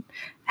vegan,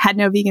 had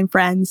no vegan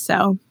friends.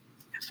 So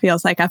it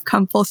feels like I've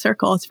come full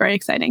circle. It's very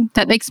exciting.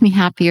 That makes me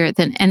happier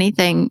than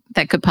anything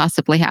that could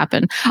possibly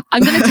happen.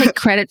 I'm going to take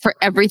credit for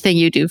everything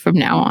you do from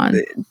now on.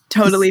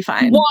 Totally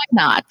fine. Why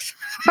not?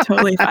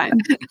 Totally fine.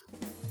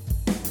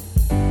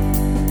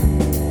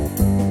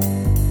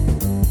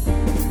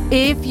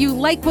 If you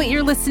like what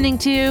you're listening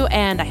to,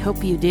 and I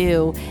hope you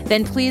do,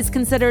 then please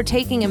consider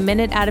taking a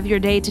minute out of your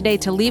day today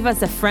to leave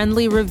us a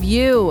friendly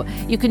review.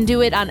 You can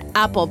do it on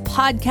Apple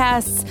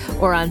Podcasts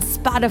or on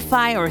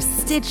Spotify or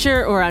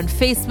Stitcher or on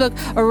Facebook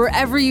or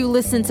wherever you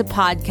listen to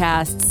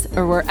podcasts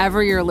or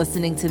wherever you're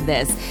listening to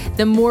this.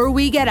 The more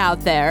we get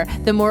out there,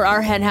 the more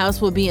Our Hen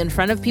House will be in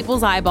front of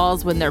people's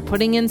eyeballs when they're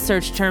putting in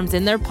search terms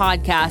in their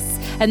podcasts,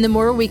 and the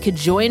more we could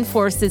join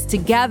forces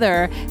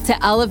together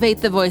to elevate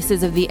the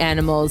voices of the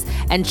animals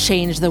and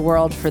change the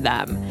world for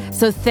them.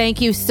 So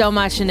thank you so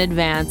much in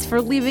advance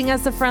for leaving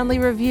us a friendly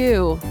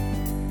review.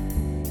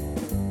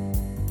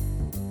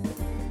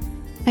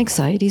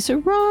 Anxieties are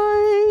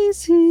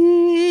rising.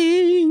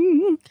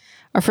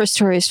 Our first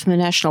story is from the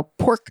National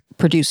Pork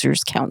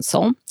Producers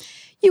Council.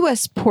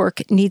 U.S.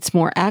 pork needs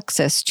more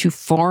access to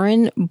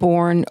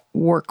foreign-born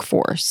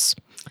workforce.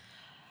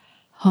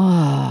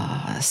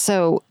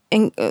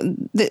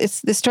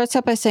 This starts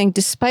out by saying,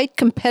 despite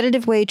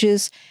competitive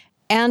wages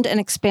and an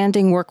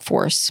expanding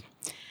workforce.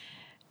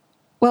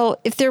 Well,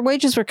 if their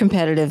wages were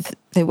competitive,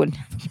 they wouldn't.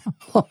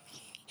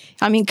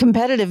 I mean,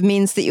 competitive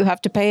means that you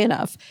have to pay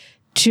enough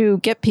to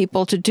get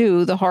people to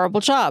do the horrible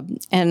job.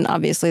 And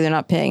obviously, they're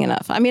not paying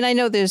enough. I mean, I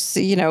know there's,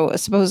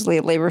 supposedly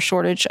a labor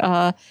shortage,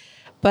 but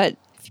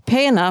if you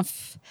pay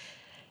enough,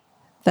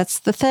 that's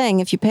the thing.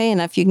 If you pay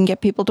enough, you can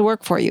get people to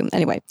work for you.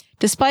 Anyway,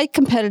 despite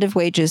competitive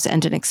wages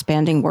and an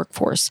expanding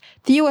workforce,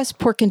 the U.S.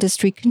 pork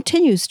industry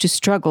continues to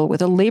struggle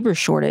with a labor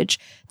shortage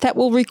that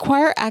will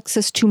require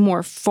access to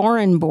more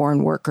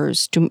foreign-born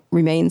workers to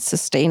remain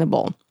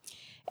sustainable.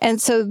 And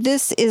so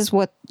this is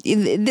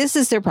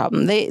their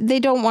problem. They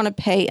don't want to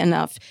pay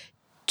enough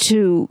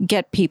to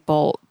get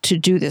people to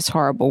do this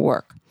horrible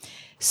work.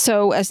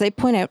 So, as they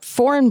point out,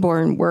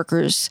 foreign-born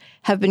workers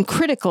have been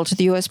critical to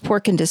the U.S.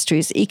 pork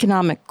industry's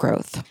economic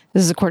growth.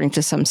 This is according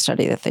to some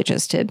study that they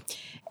just did.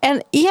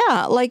 And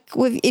yeah,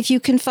 if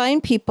you can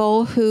find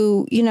people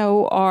who,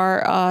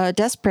 are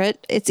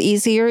desperate, it's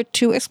easier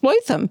to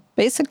exploit them.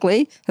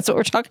 Basically, that's what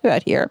we're talking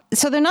about here.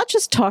 So they're not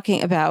just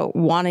talking about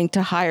wanting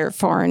to hire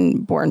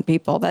foreign-born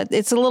people.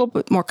 It's a little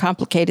bit more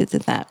complicated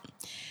than that.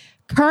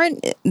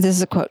 This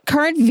is a quote,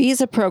 current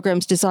visa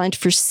programs designed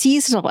for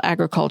seasonal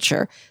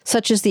agriculture,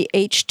 such as the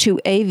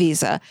H-2A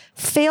visa,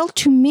 fail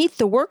to meet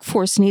the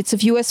workforce needs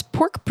of U.S.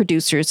 pork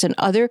producers and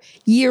other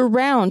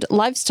year-round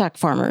livestock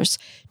farmers.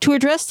 To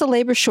address the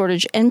labor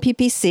shortage,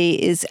 NPPC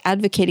is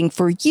advocating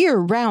for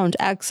year-round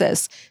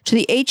access to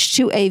the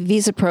H-2A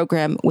visa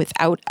program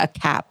without a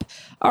cap.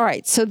 All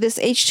right, so this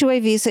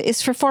H-2A visa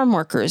is for farm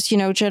workers.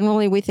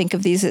 Generally we think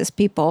of these as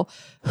people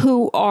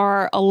who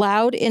are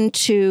allowed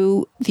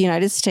into the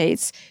United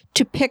States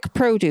to pick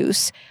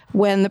produce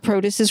when the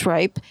produce is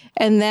ripe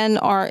and then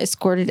are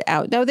escorted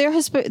out. Now, there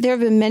have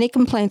been many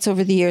complaints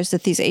over the years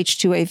that these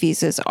H-2A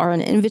visas are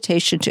an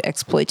invitation to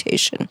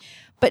exploitation.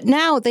 But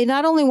now they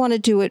not only want to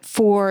do it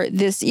for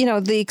this,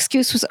 the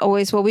excuse was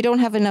always, well, we don't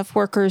have enough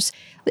workers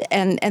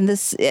and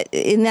this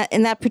in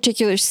that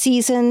particular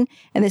season,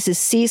 and this is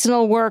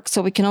seasonal work,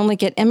 so we can only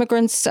get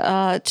immigrants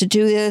to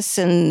do this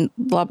and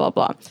blah, blah,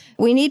 blah.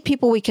 We need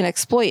people we can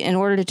exploit in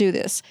order to do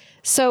this.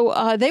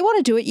 So they want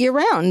to do it year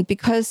round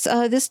because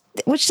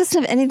which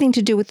doesn't have anything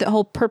to do with the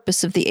whole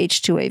purpose of the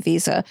H-2A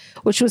visa,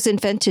 which was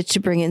invented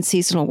to bring in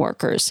seasonal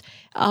workers.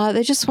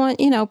 They just want,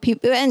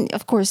 people, and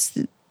of course,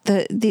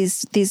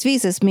 these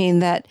visas mean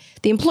that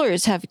the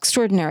employers have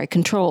extraordinary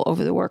control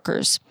over the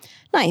workers.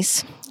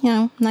 Nice,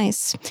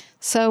 nice.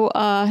 So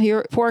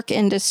your pork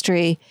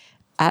industry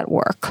at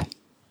work.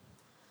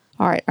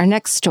 All right, our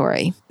next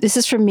story. This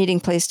is from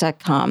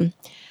meetingplace.com.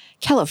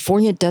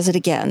 California does it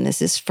again.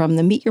 This is from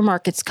the Meet Your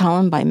Markets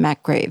column by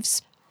Matt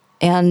Graves.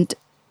 And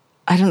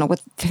I don't know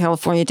what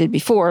California did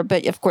before,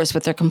 but of course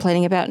what they're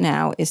complaining about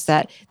now is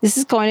that this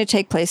is going to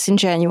take place in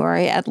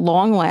January. At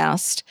long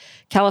last,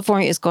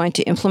 California is going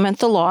to implement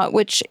the law,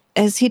 which,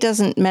 as he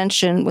doesn't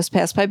mention, was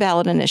passed by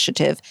ballot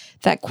initiative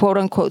that, quote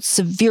unquote,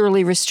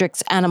 severely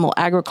restricts animal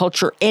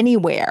agriculture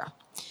anywhere.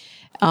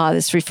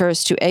 This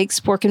refers to eggs,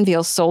 pork, and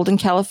veal sold in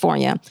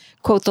California.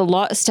 Quote, the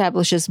law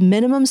establishes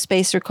minimum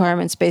space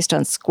requirements based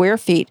on square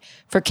feet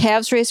for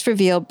calves raised for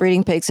veal,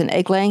 breeding pigs, and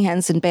egg-laying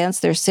hens, and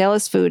bans their sale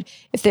as food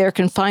if they are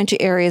confined to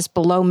areas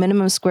below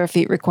minimum square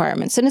feet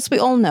requirements. And as we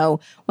all know,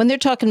 when they're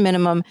talking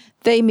minimum,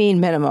 they mean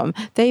minimum.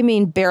 They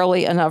mean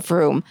barely enough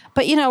room.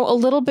 But, a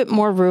little bit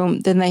more room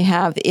than they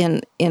have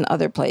in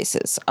other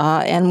places,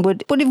 and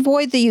would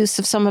avoid the use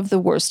of some of the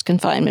worst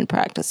confinement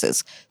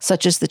practices,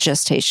 such as the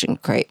gestation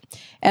crate.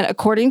 And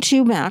according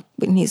to Mac,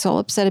 when he's all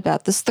upset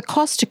about this, the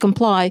cost to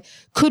comply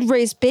could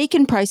raise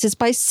bacon prices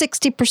by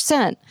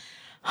 60%.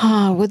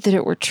 Would that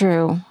it were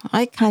true.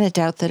 I kind of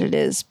doubt that it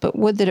is, but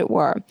would that it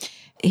were.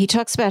 He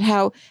talks about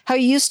how he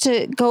used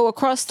to go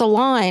across the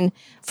line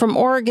from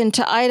Oregon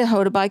to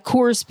Idaho to buy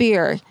Coors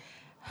beer.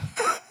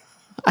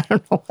 I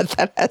don't know what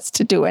that has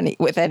to do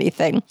with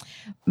anything,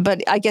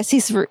 but I guess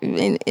he's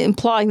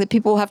implying that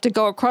people have to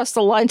go across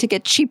the line to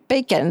get cheap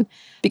bacon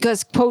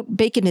because, quote,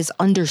 bacon is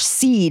under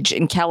siege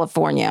in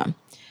California.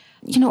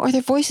 Are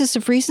there voices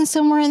of reason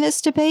somewhere in this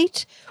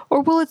debate?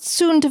 Or will it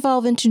soon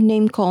devolve into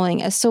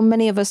name-calling, as so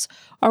many of us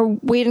are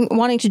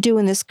wanting to do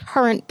in this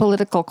current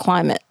political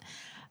climate?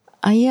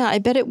 Yeah, I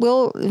bet it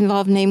will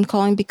involve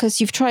name-calling because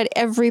you've tried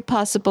every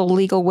possible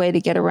legal way to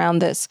get around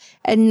this,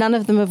 and none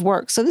of them have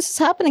worked. So this is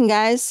happening,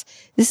 guys.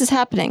 This is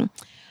happening.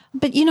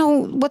 But,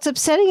 what's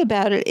upsetting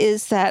about it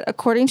is that,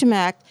 according to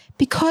Mac,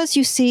 because,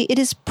 you see, it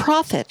is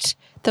profit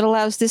that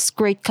allows this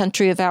great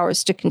country of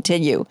ours to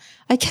continue.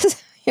 I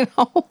guess,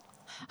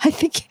 I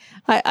think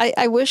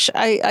I wish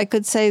I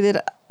could say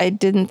that I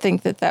didn't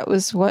think that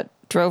was what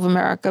drove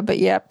America, but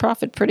yeah,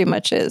 profit pretty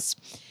much is.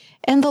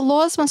 And the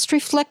laws must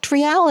reflect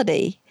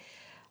reality.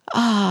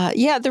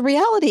 The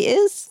reality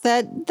is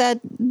that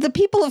the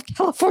people of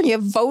California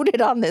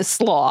voted on this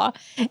law,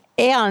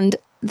 and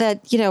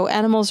that,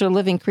 animals are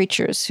living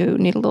creatures who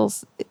need a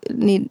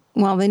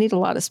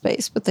lot of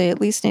space, but they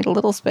at least need a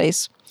little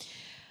space.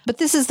 But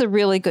this is the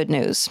really good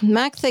news.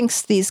 Mac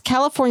thinks these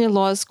California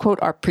laws, quote,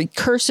 are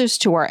precursors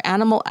to our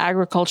animal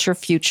agriculture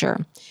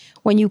future.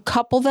 When you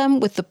couple them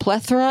with the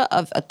plethora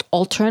of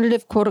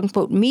alternative, quote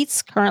unquote,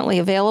 meats currently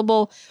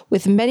available,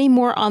 with many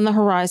more on the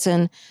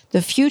horizon,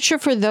 the future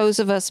for those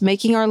of us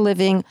making our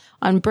living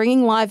on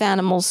bringing live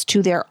animals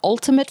to their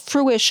ultimate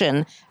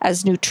fruition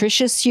as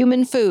nutritious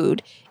human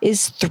food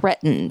is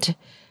threatened.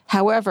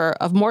 However,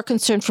 of more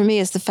concern for me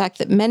is the fact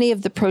that many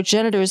of the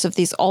progenitors of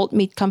these alt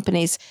meat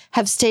companies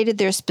have stated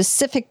their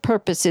specific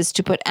purpose is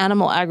to put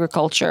animal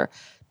agriculture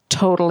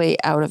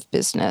totally out of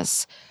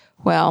business.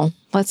 Well,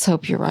 let's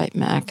hope you're right,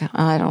 Mac.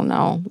 I don't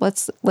know.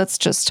 Let's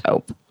just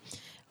hope.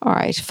 All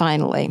right,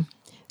 finally.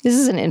 This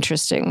is an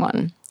interesting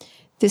one.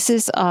 This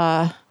is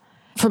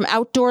from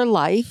Outdoor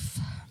Life.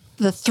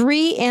 The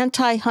 3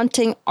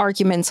 anti-hunting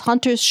arguments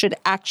hunters should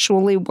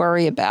actually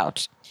worry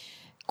about.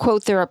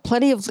 Quote, there are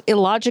plenty of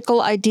illogical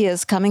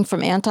ideas coming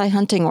from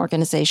anti-hunting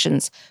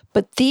organizations,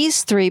 but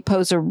these 3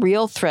 pose a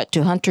real threat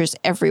to hunters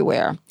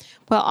everywhere.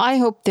 Well, I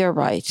hope they're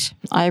right.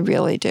 I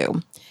really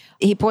do.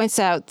 He points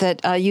out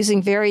that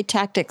using varied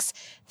tactics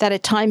that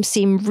at times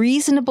seem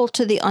reasonable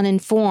to the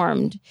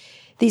uninformed,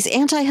 these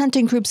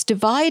anti-hunting groups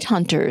divide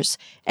hunters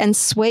and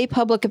sway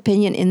public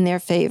opinion in their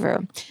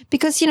favor.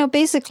 Because,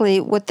 basically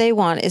what they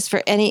want is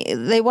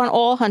they want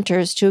all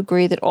hunters to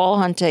agree that all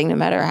hunting, no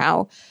matter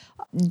how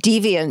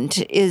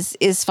deviant,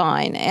 is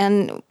fine.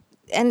 And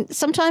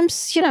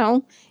sometimes,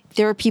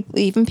 there are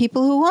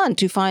people who hunt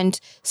who find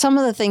some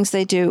of the things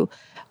they do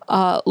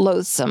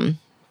loathsome.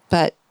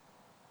 But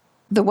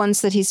the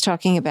ones that he's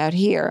talking about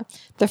here,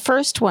 the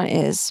first one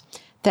is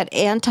that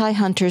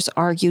anti-hunters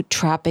argue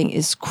trapping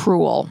is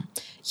cruel.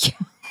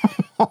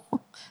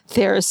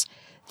 There's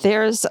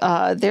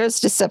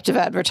deceptive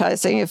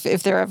advertising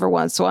if there ever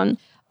was one.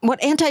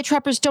 What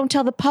anti-trappers don't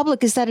tell the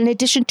public is that in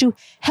addition to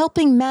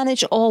helping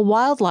manage all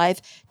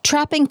wildlife,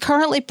 trapping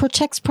currently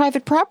protects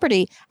private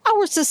property,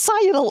 our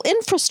societal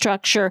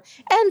infrastructure,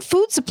 and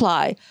food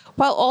supply,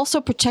 while also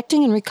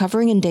protecting and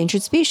recovering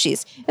endangered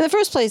species. In the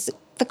first place,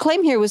 the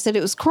claim here was that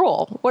it was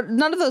cruel.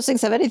 None of those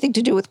things have anything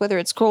to do with whether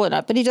it's cruel or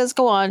not. But he does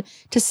go on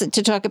to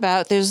talk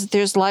about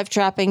there's live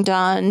trapping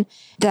done,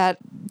 that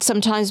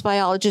sometimes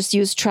biologists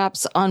use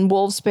traps on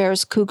wolves,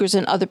 bears, cougars,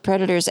 and other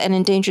predators and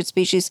endangered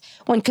species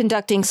when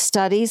conducting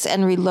studies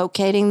and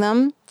relocating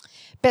them.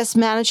 Best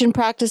management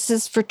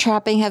practices for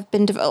trapping have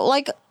been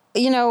developed.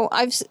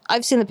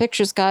 I've seen the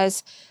pictures,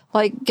 guys.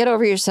 Get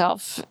over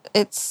yourself.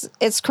 It's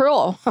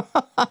cruel.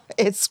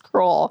 It's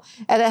cruel.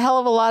 And a hell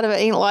of a lot of it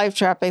ain't live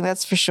trapping,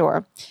 that's for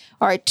sure.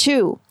 All right,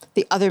 2,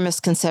 the other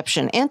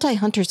misconception.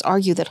 Anti-hunters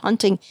argue that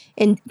hunting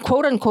in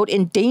quote-unquote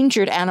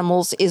endangered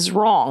animals is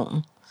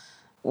wrong.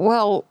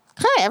 Well,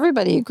 kind of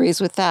everybody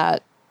agrees with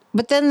that.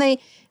 But then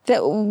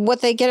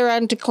what they get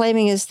around to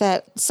claiming is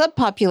that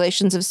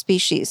subpopulations of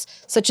species,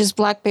 such as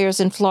black bears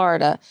in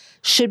Florida,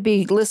 should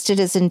be listed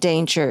as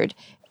endangered.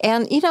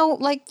 And,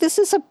 this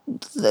is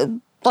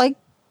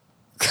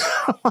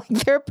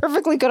there are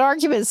perfectly good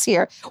arguments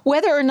here.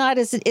 Whether or not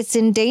it's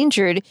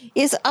endangered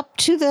is up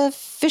to the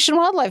Fish and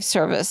Wildlife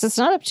Service. It's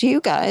not up to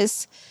you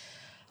guys.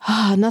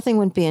 Nothing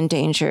would be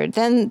endangered.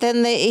 Then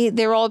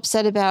they're all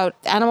upset about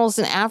animals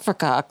in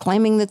Africa,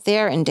 claiming that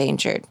they're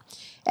endangered.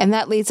 And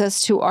that leads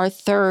us to our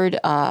third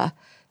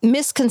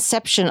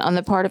misconception on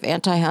the part of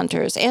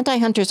anti-hunters.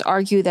 Anti-hunters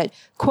argue that,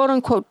 quote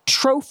unquote,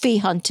 trophy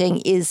hunting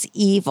is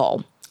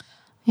evil.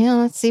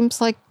 That seems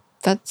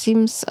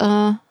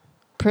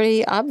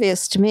pretty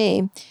obvious to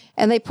me.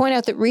 And they point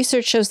out that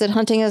research shows that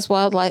hunting as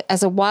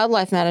a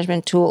wildlife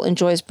management tool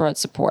enjoys broad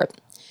support.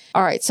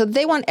 All right, so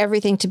they want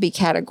everything to be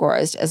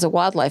categorized as a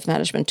wildlife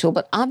management tool,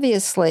 but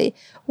obviously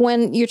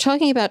when you're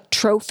talking about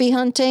trophy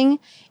hunting,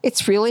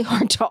 it's really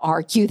hard to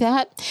argue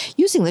that.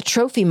 Using the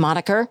trophy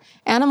moniker,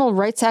 animal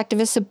rights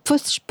activists have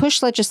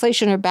pushed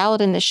legislation or ballot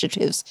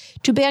initiatives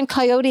to ban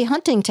coyote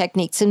hunting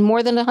techniques in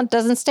more than a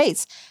dozen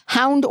states,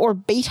 hound or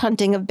bait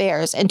hunting of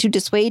bears, and to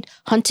dissuade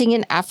hunting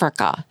in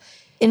Africa.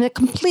 In a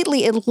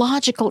completely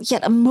illogical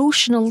yet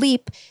emotional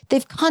leap,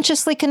 they've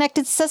consciously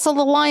connected Cecil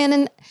the lion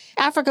in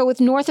Africa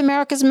with North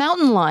America's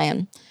mountain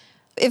lion.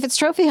 If it's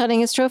trophy hunting,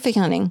 it's trophy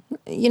hunting.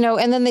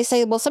 And then they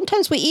say, well,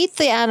 sometimes we eat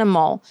the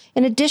animal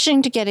in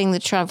addition to getting the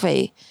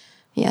trophy.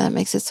 Yeah, that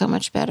makes it so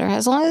much better.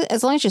 As long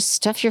as you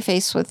stuff your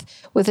face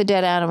with a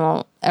dead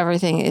animal,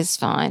 everything is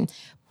fine.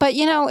 But,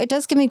 it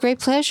does give me great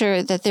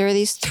pleasure that there are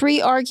these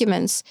three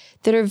arguments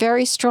that are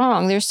very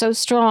strong. They're so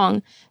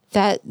strong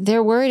that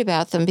they're worried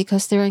about them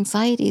because their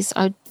anxieties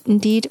are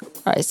indeed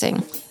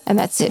rising. And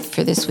that's it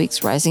for this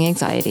week's Rising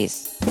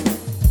Anxieties.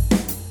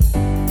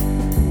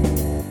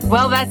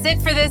 Well, that's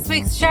it for this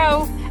week's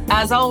show.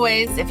 As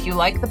always, if you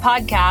like the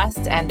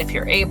podcast and if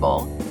you're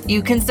able,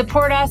 you can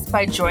support us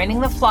by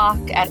joining the flock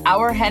at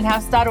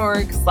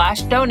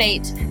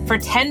ourhenhouse.org/donate for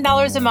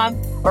 $10 a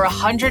month or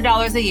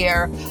 $100 a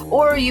year,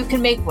 or you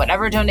can make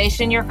whatever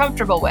donation you're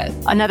comfortable with.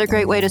 Another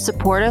great way to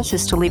support us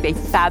is to leave a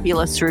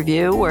fabulous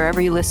review wherever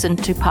you listen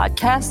to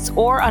podcasts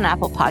or on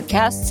Apple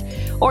Podcasts,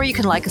 or you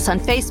can like us on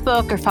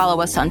Facebook or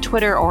follow us on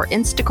Twitter or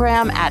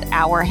Instagram at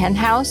Our Hen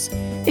House.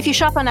 If you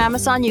shop on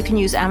Amazon, you can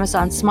use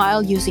Amazon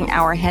Smile using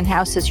Our Hen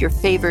House as your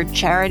favored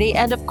charity,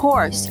 and of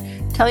course,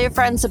 tell your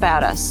friends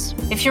about us.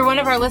 If you're one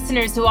of our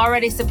listeners who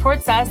already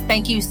supports us,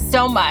 thank you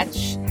so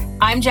much.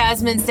 I'm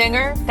Jasmine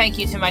Singer. Thank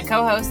you to my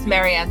co-host,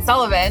 Marianne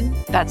Sullivan.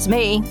 That's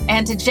me.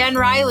 And to Jen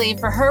Riley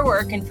for her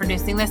work in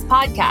producing this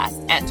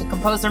podcast, and to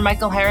composer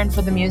Michael Heron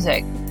for the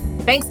music.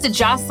 Thanks to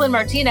Jocelyn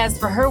Martinez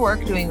for her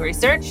work doing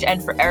research,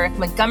 and for Eric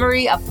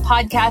Montgomery of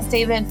Podcast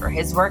Haven for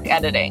his work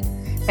editing.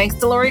 Thanks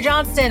to Lori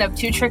Johnston of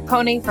Two Trick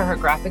Pony for her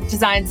graphic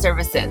design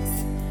services.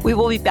 We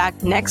will be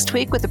back next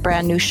week with a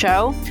brand new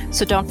show,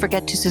 so don't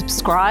forget to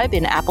subscribe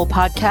in Apple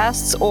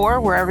Podcasts or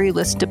wherever you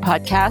listen to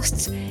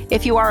podcasts.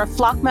 If you are a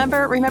Flock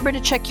member, remember to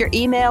check your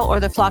email or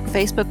the Flock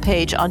Facebook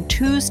page on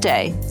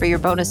Tuesday for your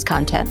bonus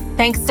content.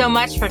 Thanks so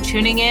much for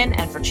tuning in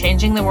and for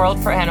changing the world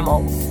for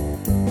animals.